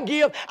if I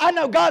give, I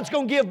know God's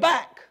going to give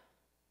back.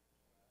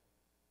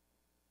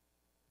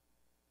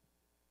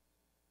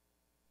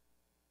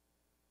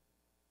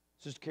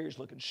 Sister Carrie's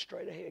looking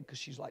straight ahead because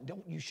she's like,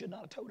 you should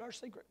not have told our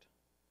secret.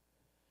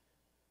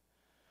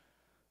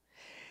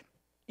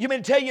 You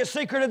mean to tell you a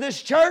secret of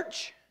this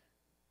church?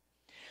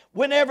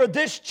 Whenever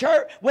this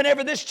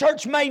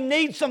church may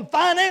need some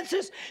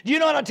finances, do you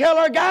know what I tell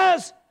our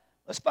guys?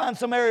 Let's find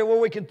some area where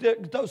we can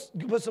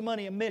put some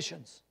money in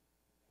missions.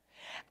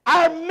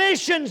 Our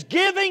missions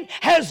giving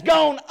has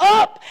gone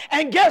up,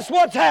 and guess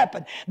what's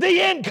happened? The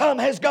income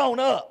has gone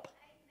up.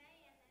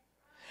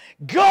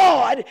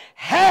 God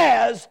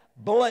has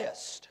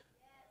blessed.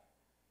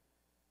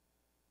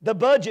 The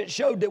budget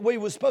showed that we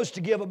were supposed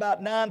to give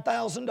about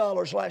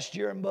 $9,000 last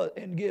year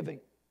in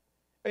giving,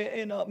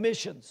 in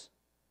missions.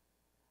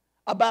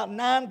 About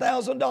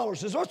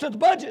 $9,000 is what the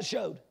budget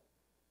showed.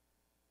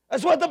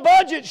 That's what the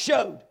budget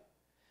showed.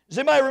 Does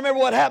anybody remember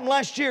what happened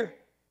last year?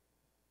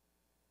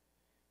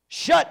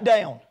 Shut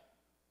down.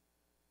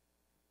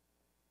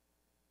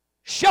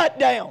 Shut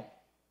down.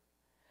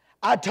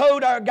 I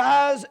told our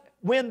guys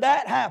when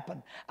that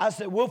happened, I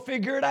said, we'll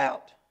figure it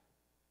out.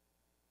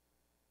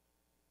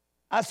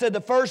 I said,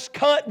 the first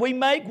cut we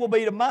make will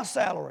be to my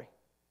salary.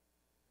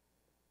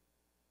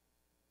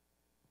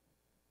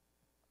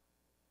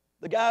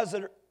 The guys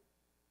that are,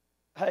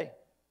 hey,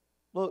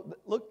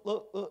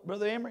 look,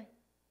 Brother Emery,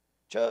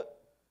 Chuck,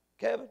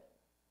 Kevin,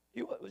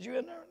 was you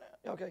in there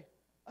now? Okay.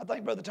 I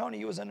think Brother Tony,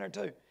 you was in there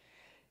too.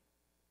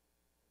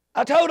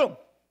 I told them,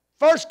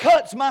 first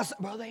cut's my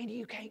salary. Brother Andy,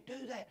 you can't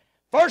do that.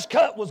 First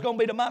cut was going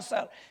to be to my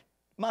salary.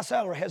 My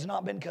salary has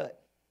not been cut.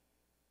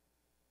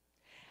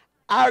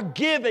 Our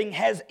giving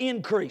has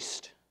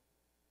increased.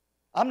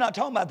 I'm not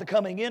talking about the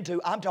coming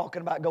into, I'm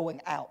talking about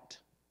going out.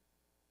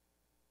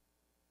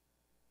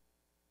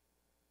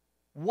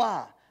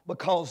 Why?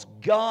 Because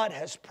God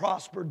has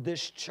prospered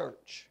this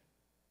church.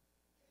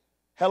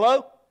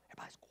 Hello?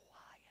 Everybody's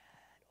quiet.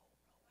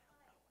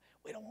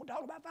 We don't want to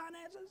talk about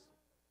finances.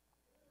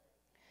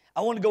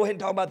 I want to go ahead and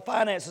talk about the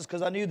finances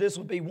because I knew this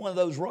would be one of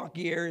those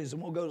rocky areas,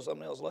 and we'll go to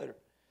something else later.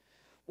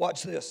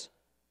 Watch this.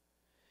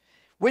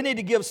 We need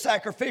to give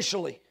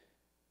sacrificially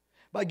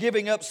by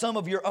giving up some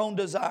of your own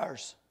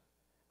desires.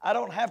 I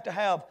don't have to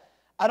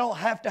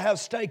have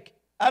steak.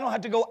 I don't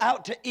have to go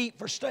out to eat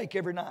for steak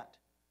every night.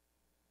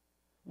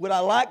 Would I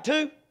like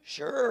to?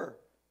 Sure.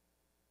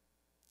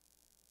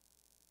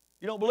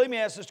 You don't believe me?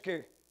 Ask Sister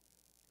Carrie.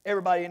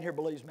 Everybody in here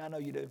believes me. I know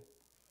you do.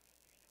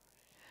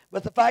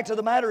 But the fact of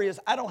the matter is,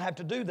 I don't have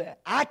to do that.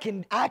 I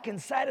can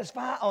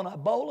satisfy on a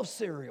bowl of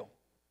cereal.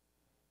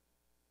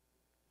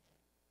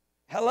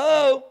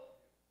 Hello?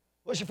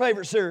 What's your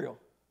favorite cereal?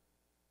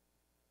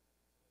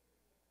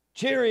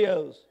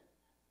 Cheerios.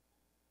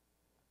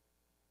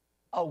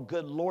 Oh,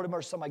 good Lord have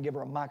mercy. Somebody give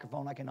her a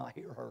microphone. I cannot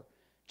hear her.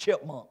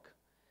 Chipmunk.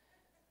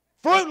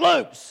 Fruit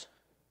Loops.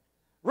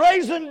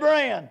 Raisin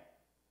Bran.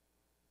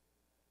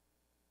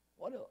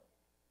 What else?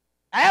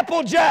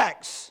 Apple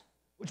Jacks.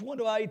 Which one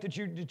do I eat that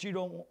you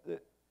don't want?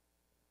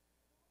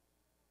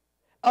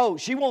 Oh,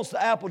 she wants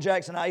the Apple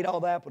Jacks, and I eat all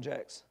the Apple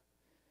Jacks.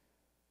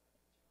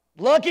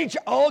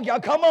 Oh, y'all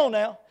come on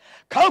now.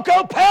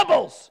 Cocoa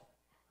Pebbles.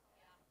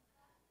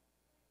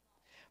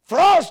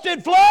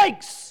 Frosted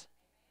Flakes.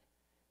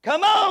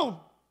 Come on.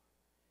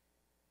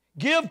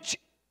 Give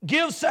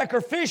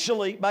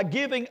sacrificially by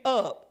giving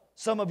up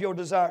some of your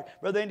desire.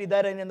 Brother Andy,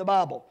 that ain't in the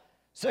Bible.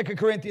 2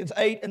 Corinthians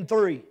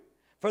 8:3.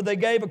 For they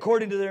gave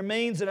according to their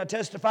means, and I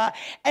testify,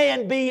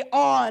 and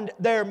beyond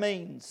their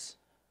means.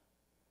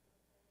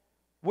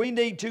 We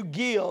need to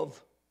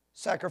give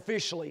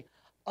sacrificially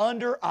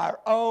under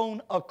our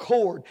own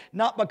accord,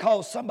 not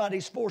because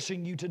somebody's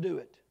forcing you to do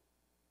it.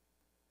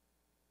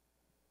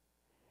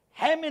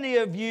 How many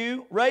of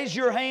you, raise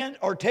your hand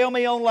or tell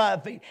me on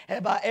live feed,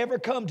 have I ever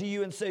come to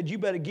you and said, you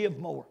better give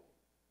more?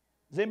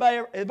 Have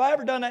I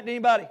ever done that to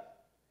anybody?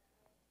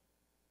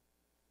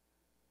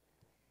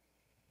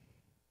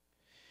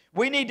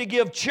 We need to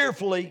give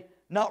cheerfully,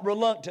 not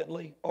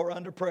reluctantly or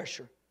under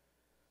pressure.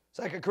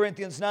 2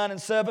 Corinthians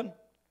 9:7.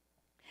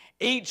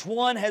 Each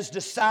one has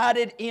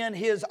decided in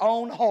his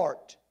own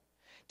heart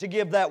to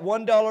give that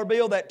 $1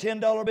 bill, that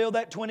 $10 bill,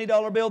 that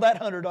 $20 bill, that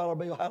 $100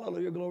 bill.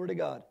 Hallelujah, glory to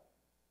God.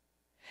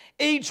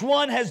 Each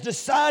one has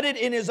decided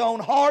in his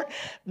own heart,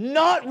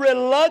 not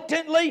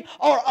reluctantly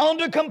or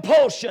under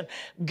compulsion.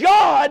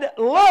 God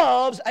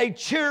loves a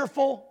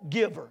cheerful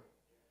giver.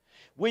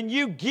 When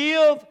you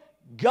give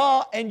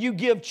God, and you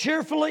give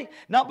cheerfully,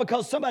 not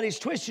because somebody's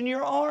twisting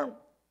your arm,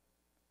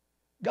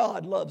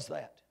 God loves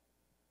that.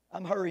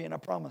 I'm hurrying, I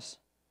promise.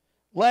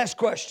 Last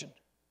question.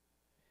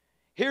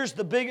 Here's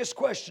the biggest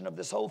question of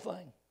this whole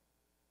thing.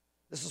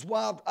 This is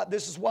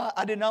why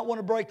I did not want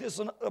to break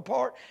this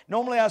apart.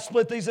 Normally I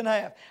split these in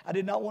half. I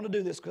did not want to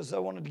do this because I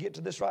wanted to get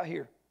to this right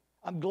here.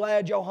 I'm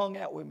glad y'all hung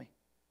out with me.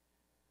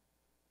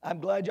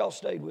 I'm glad y'all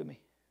stayed with me.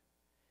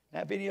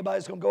 Now, if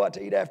anybody's going to go out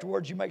to eat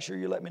afterwards, you make sure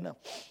you let me know.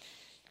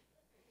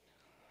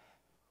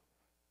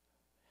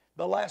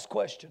 The last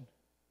question.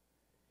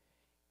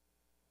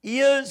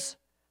 Is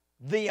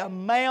the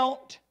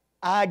amount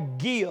I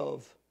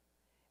give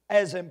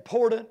as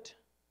important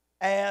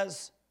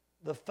as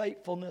the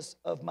faithfulness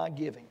of my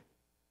giving?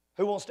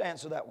 Who wants to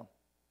answer that one?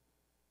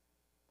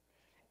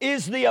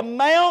 Is the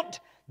amount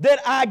that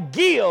I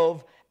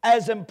give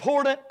as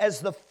important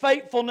as the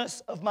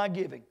faithfulness of my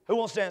giving? Who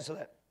wants to answer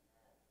that?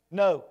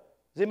 No.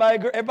 Does anybody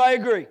agree? Everybody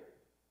agree?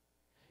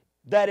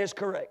 That is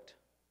correct.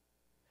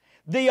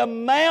 The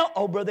amount,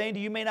 oh, Brother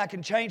Andy, you mean I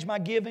can change my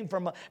giving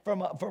from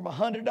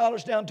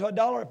 $100 down to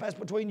 $1? If that's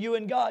between you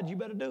and God, you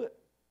better do it.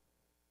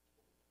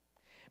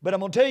 But I'm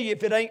going to tell you,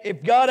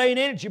 if God ain't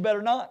in it, you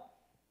better not.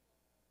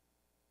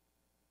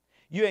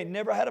 You ain't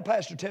never had a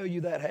pastor tell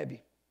you that, have you?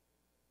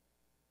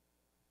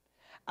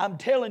 I'm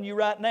telling you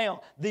right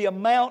now, the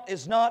amount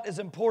is not as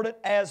important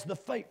as the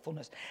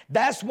faithfulness.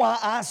 That's why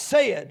I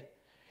said,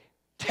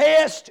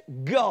 test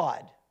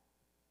God.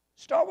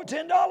 Start with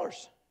 $10.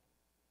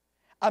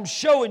 I'm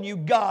showing you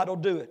God will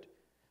do it.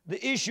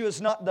 The issue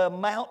is not the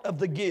amount of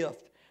the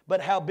gift,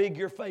 but how big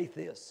your faith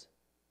is.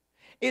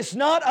 It's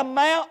not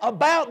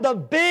about the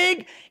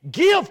big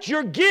gift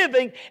you're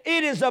giving.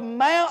 It is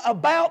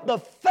about the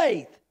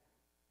faith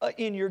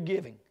in your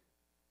giving.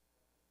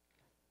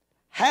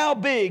 How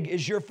big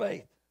is your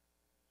faith?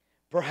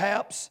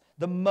 Perhaps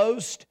the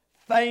most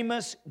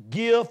famous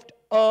gift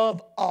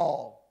of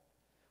all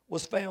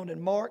was found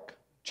in Mark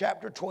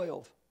chapter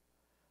 12,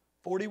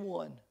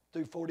 41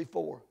 through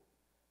 44.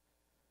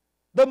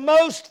 The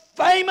most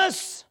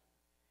famous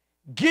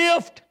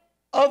gift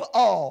of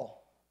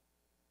all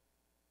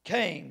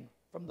came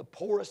from the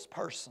poorest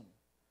person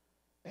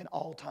in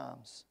all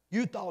times.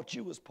 You thought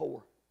you was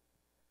poor.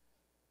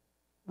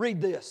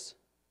 Read this.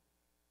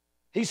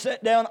 He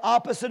sat down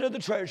opposite of the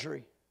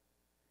treasury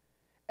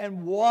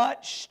and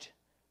watched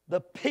the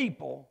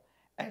people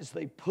as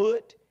they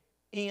put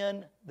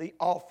in the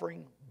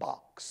offering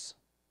box.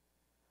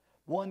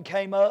 One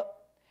came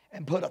up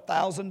and put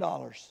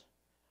 $1,000.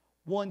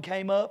 One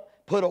came up,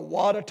 put a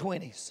wad of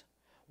 20s.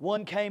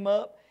 One came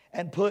up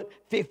and put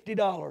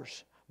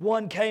 $50.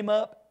 One came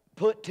up,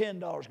 put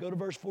 $10. Go to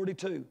verse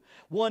 42.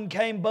 One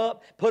came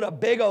up, put a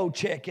big old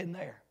check in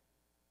there.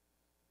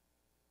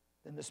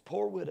 Then this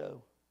poor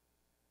widow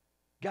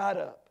got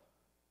up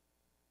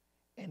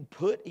and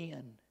put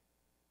in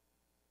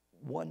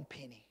 1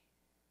 penny.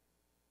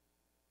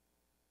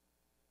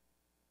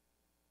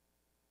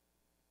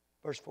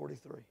 Verse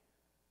 43.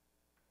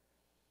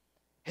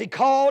 He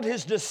called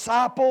his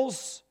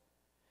disciples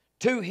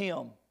to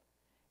him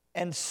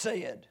and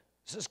said,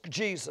 this is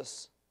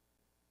Jesus,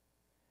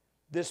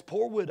 this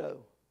poor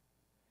widow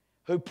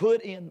who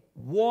put in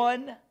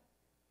 1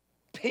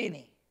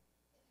 penny.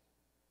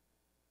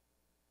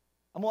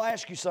 I'm going to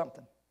ask you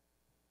something.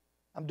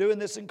 I'm doing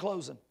this in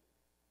closing.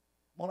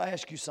 I want to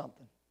ask you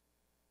something.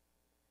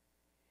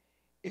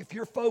 If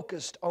you're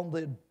focused on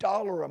the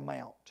dollar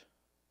amount,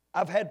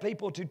 I've had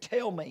people to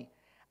tell me,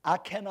 I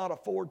cannot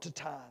afford to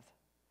tithe.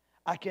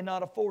 I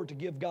cannot afford to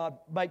give God,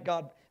 make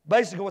God,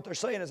 basically what they're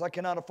saying is I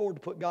cannot afford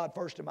to put God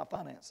first in my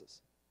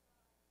finances.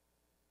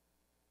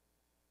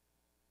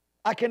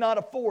 I cannot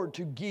afford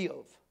to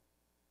give.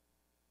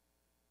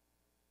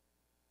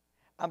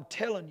 I'm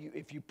telling you,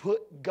 if you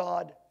put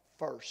God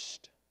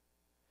first,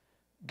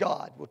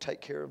 God will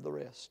take care of the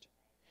rest.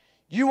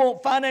 You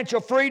want financial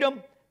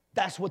freedom?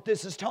 That's what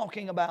this is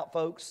talking about,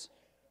 folks.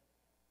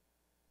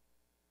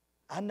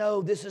 I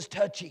know this is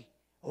touchy.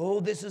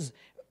 Oh,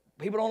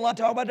 people don't like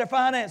to talk about their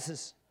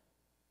finances.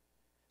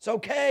 It's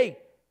okay.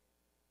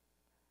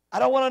 I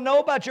don't want to know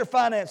about your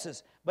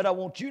finances, but I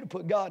want you to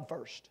put God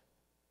first.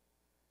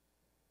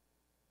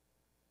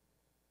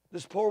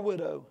 This poor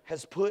widow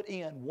has put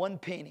in 1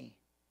 penny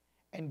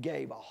and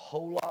gave a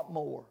whole lot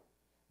more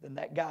than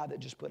that guy that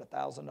just put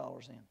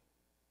 $1,000 in.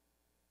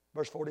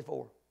 Verse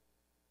 44.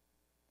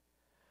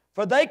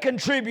 For they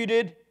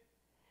contributed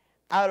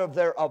out of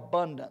their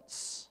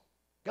abundance.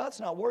 God's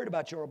not worried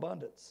about your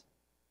abundance.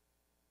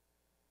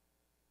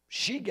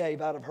 She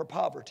gave out of her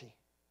poverty.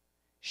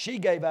 She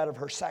gave out of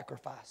her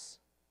sacrifice.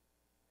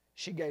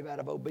 She gave out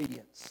of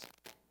obedience.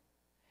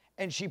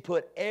 And she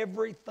put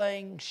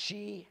everything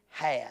she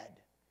had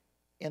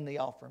in the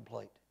offering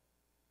plate.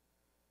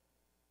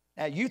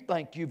 Now you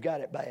think you've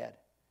got it bad.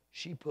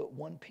 She put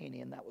 1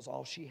 penny and that was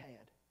all she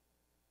had.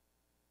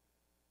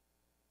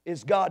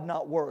 Is God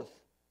not worth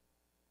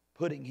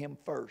putting Him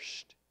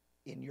first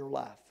in your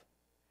life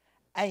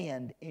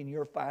and in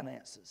your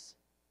finances?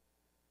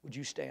 Would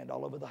you stand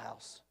all over the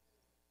house?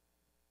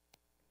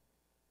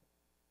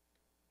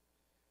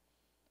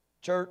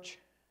 Church,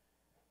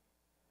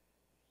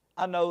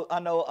 I know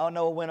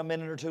I went a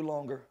minute or two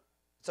longer.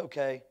 It's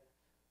okay.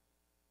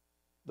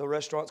 The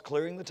restaurant's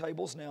clearing the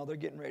tables now. They're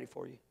getting ready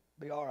for you.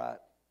 Be all right.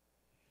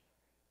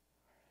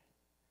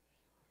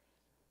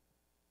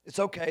 It's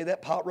okay.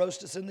 That pot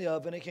roast is in the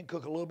oven. It can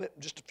cook a little bit,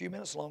 just a few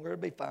minutes longer.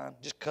 It'll be fine.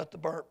 Just cut the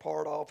burnt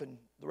part off and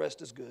the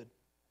rest is good.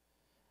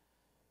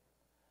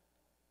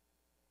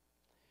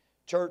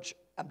 Church,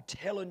 I'm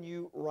telling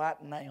you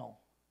right now,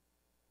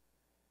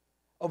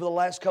 over the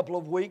last couple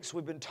of weeks,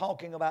 we've been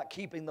talking about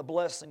keeping the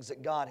blessings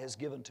that God has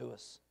given to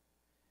us.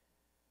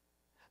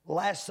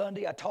 Last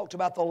Sunday, I talked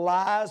about the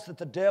lies that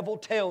the devil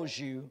tells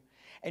you,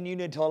 and you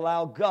need to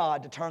allow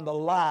God to turn the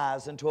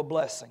lies into a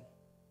blessing.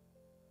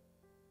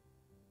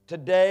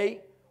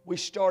 Today, we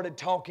started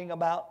talking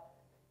about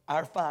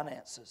our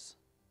finances.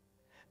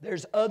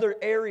 There's other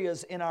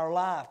areas in our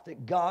life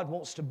that God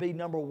wants to be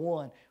number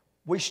one.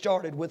 We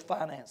started with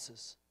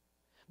finances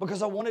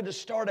because I wanted to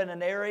start in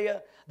an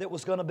area that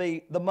was going to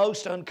be the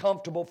most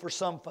uncomfortable for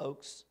some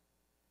folks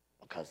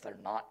because they're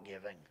not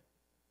giving.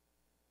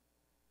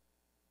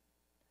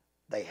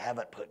 They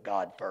haven't put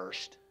God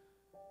first.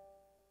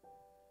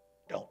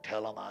 Don't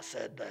tell them I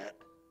said that.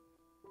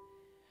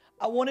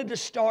 I wanted to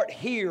start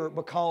here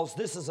because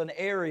this is an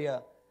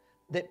area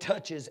that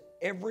touches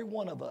every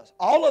one of us.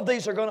 All of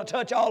these are going to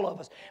touch all of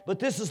us, but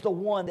this is the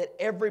one that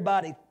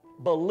everybody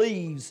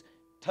believes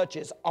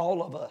touches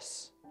all of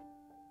us.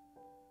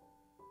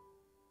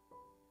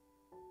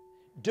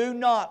 Do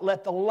not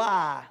let the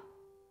lie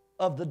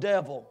of the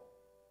devil,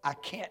 I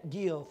can't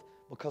give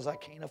because I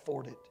can't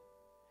afford it.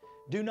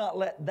 Do not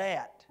let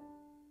that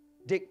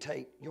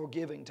dictate your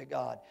giving to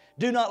God.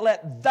 Do not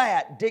let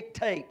that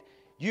dictate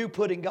you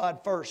putting God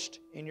first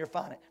in your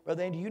finance.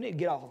 Brother Andy, you need to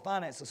get off of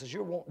finances because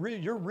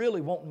you're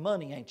really wanting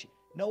money, ain't you?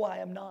 No, I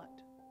am not.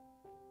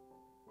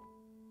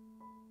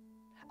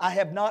 I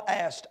have not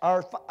asked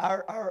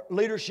our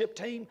leadership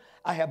team,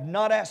 I have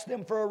not asked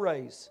them for a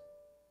raise.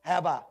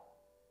 Have I?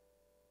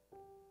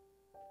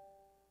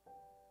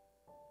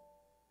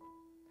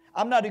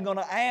 I'm not even going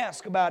to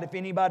ask about if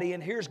anybody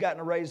in here's gotten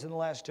a raise in the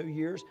last 2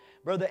 years.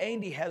 Brother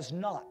Andy has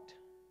not.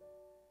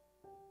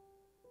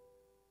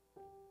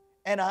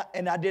 And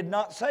I did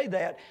not say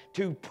that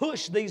to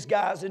push these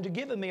guys into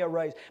giving me a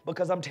raise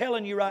because I'm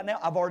telling you right now,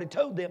 I've already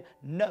told them,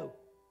 no.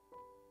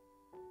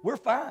 We're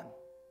fine.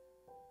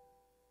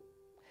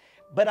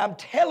 But I'm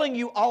telling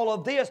you all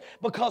of this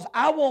because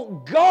I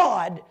want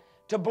God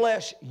to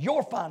bless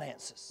your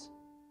finances.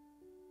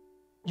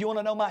 You want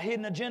to know my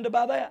hidden agenda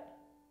by that?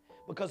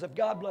 Because if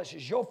God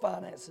blesses your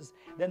finances,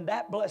 then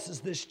that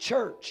blesses this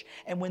church.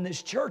 And when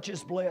this church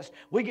is blessed,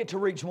 we get to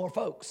reach more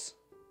folks.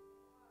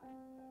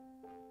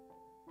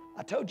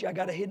 I told you I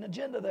got a hidden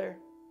agenda there.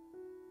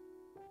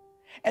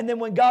 And then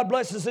when God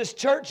blesses this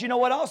church, you know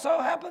what also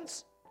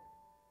happens?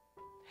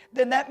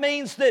 Then that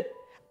means that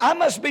I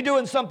must be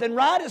doing something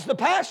right as the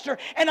pastor,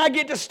 and I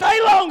get to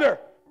stay longer.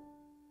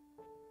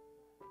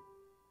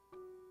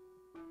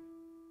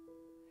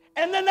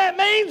 And then that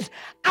means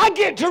I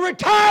get to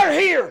retire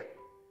here.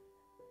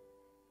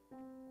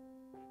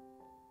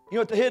 You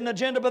know what the hidden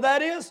agenda by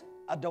that is?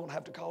 I don't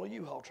have to call a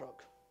U-Haul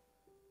truck.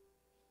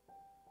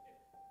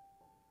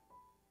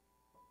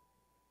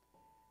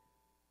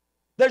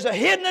 There's a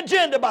hidden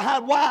agenda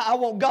behind why I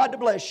want God to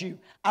bless you.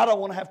 I don't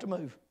want to have to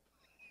move.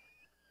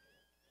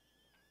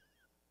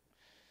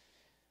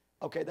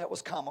 Okay, that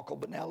was comical,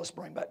 but now let's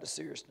bring back the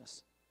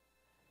seriousness.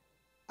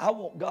 I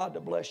want God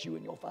to bless you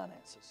in your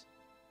finances.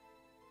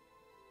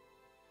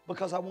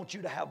 Because I want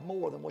you to have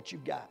more than what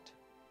you've got.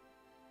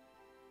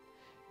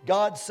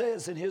 God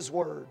says in His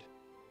Word,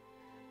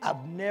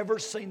 I've never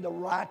seen the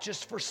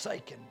righteous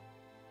forsaken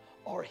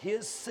or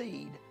his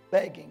seed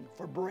begging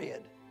for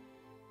bread.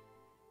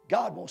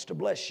 God wants to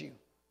bless you.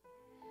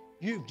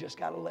 You've just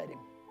got to let Him.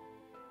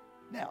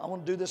 Now, I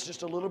want to do this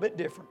just a little bit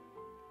different.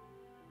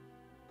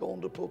 Go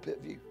on to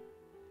pulpit view.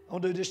 I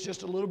want to do this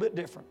just a little bit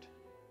different.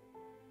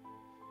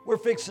 We're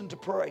fixing to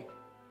pray.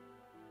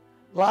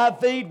 Live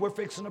feed, we're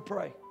fixing to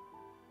pray.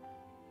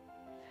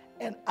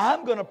 And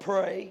I'm going to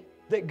pray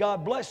that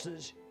God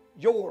blesses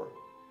your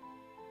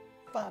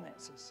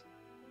finances.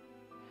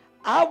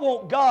 I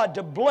want God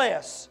to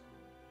bless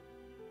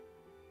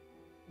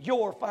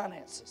your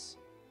finances.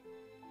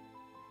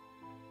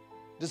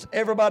 Does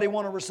everybody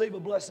want to receive a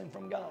blessing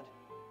from God?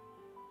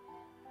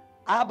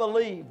 I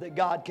believe that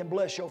God can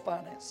bless your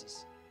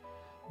finances.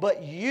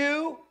 But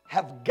you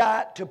have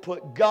got to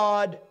put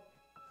God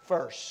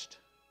first.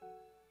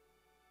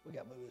 We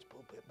got to move this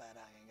pulpit back.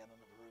 I ain't got enough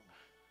room.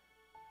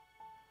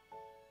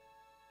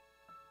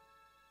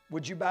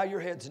 Would you bow your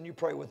heads and you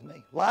pray with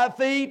me? Live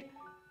feed,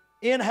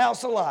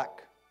 in-house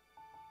alike.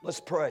 Let's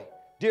pray.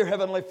 Dear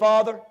Heavenly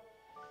Father,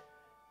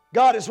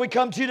 God, as we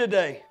come to you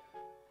today,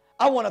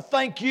 I want to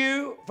thank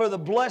you for the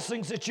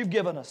blessings that you've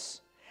given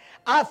us.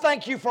 I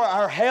thank you for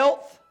our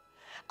health.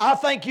 I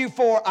thank you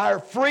for our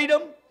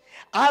freedom.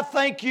 I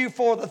thank you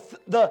for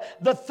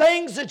the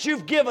things that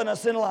you've given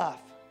us in life.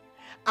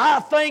 I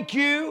thank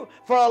you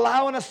for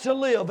allowing us to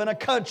live in a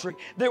country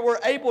that we're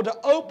able to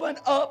open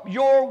up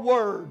your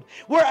word.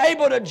 We're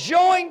able to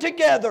join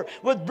together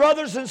with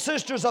brothers and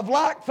sisters of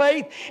like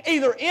faith,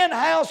 either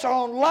in-house or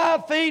on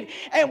live feed,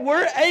 and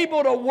we're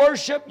able to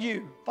worship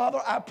you. Father,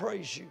 I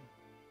praise you.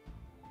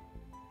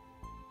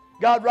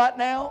 God, right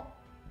now,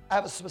 I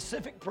have a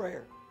specific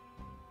prayer.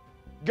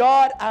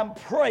 God, I'm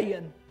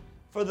praying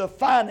for the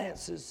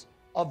finances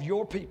of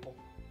your people.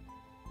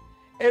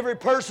 Every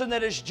person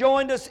that has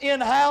joined us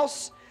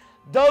in-house,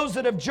 those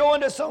that have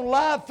joined us on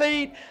live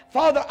feed,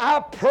 Father,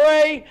 I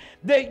pray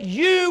that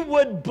you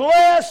would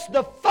bless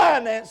the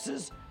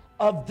finances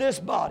of this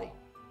body.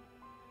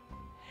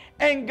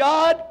 And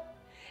God,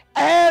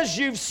 as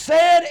you've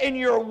said in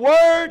your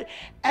word,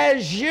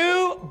 as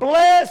you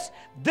bless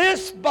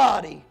this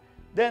body,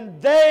 then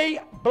they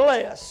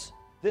bless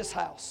this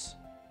house.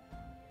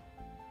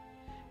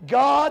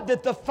 God,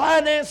 that the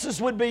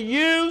finances would be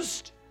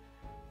used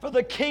for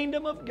the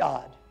kingdom of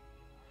God,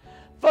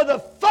 for the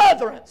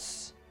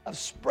furtherance of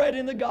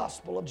spreading the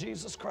gospel of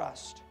Jesus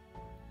Christ.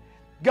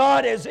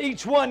 God, as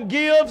each one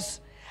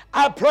gives,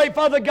 I pray,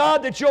 Father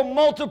God, that you'll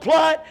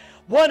multiply it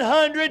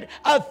 100,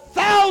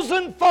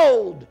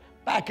 1,000-fold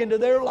back into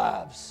their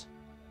lives.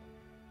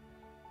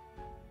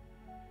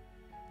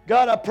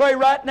 God, I pray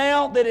right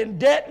now that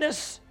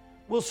indebtedness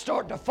will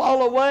start to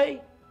fall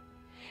away.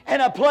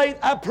 And I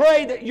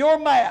pray that your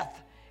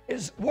math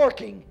is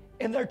working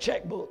in their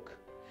checkbook.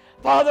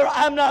 Father,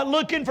 I'm not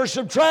looking for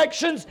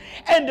subtractions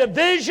and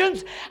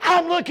divisions.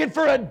 I'm looking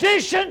for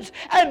additions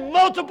and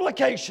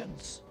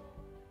multiplications.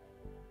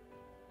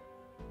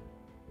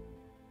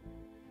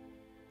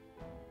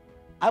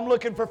 I'm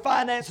looking for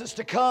finances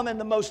to come in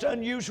the most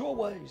unusual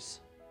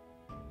ways.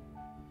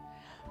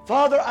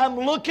 Father, I'm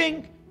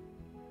looking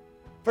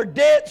for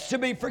debts to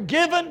be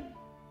forgiven.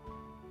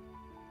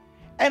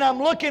 And I'm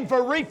looking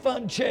for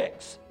refund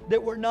checks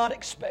that we're not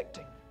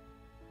expecting.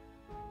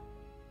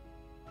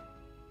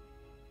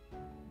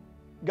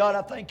 God,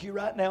 I thank you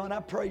right now and I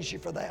praise you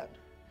for that.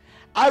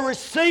 I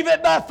receive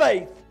it by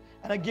faith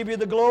and I give you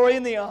the glory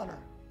and the honor.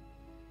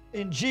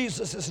 In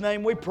Jesus'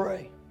 name we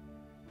pray.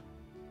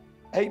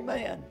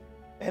 Amen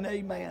and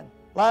amen.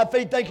 Live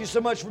feed, thank you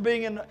so much for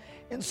being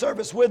in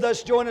service with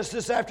us. Join us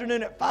this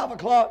afternoon at 5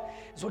 o'clock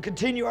as we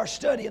continue our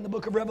study in the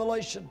book of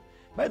Revelation.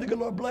 May the good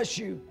Lord bless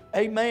you.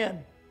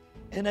 Amen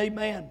and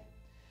amen.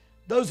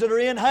 Those that are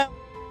in house.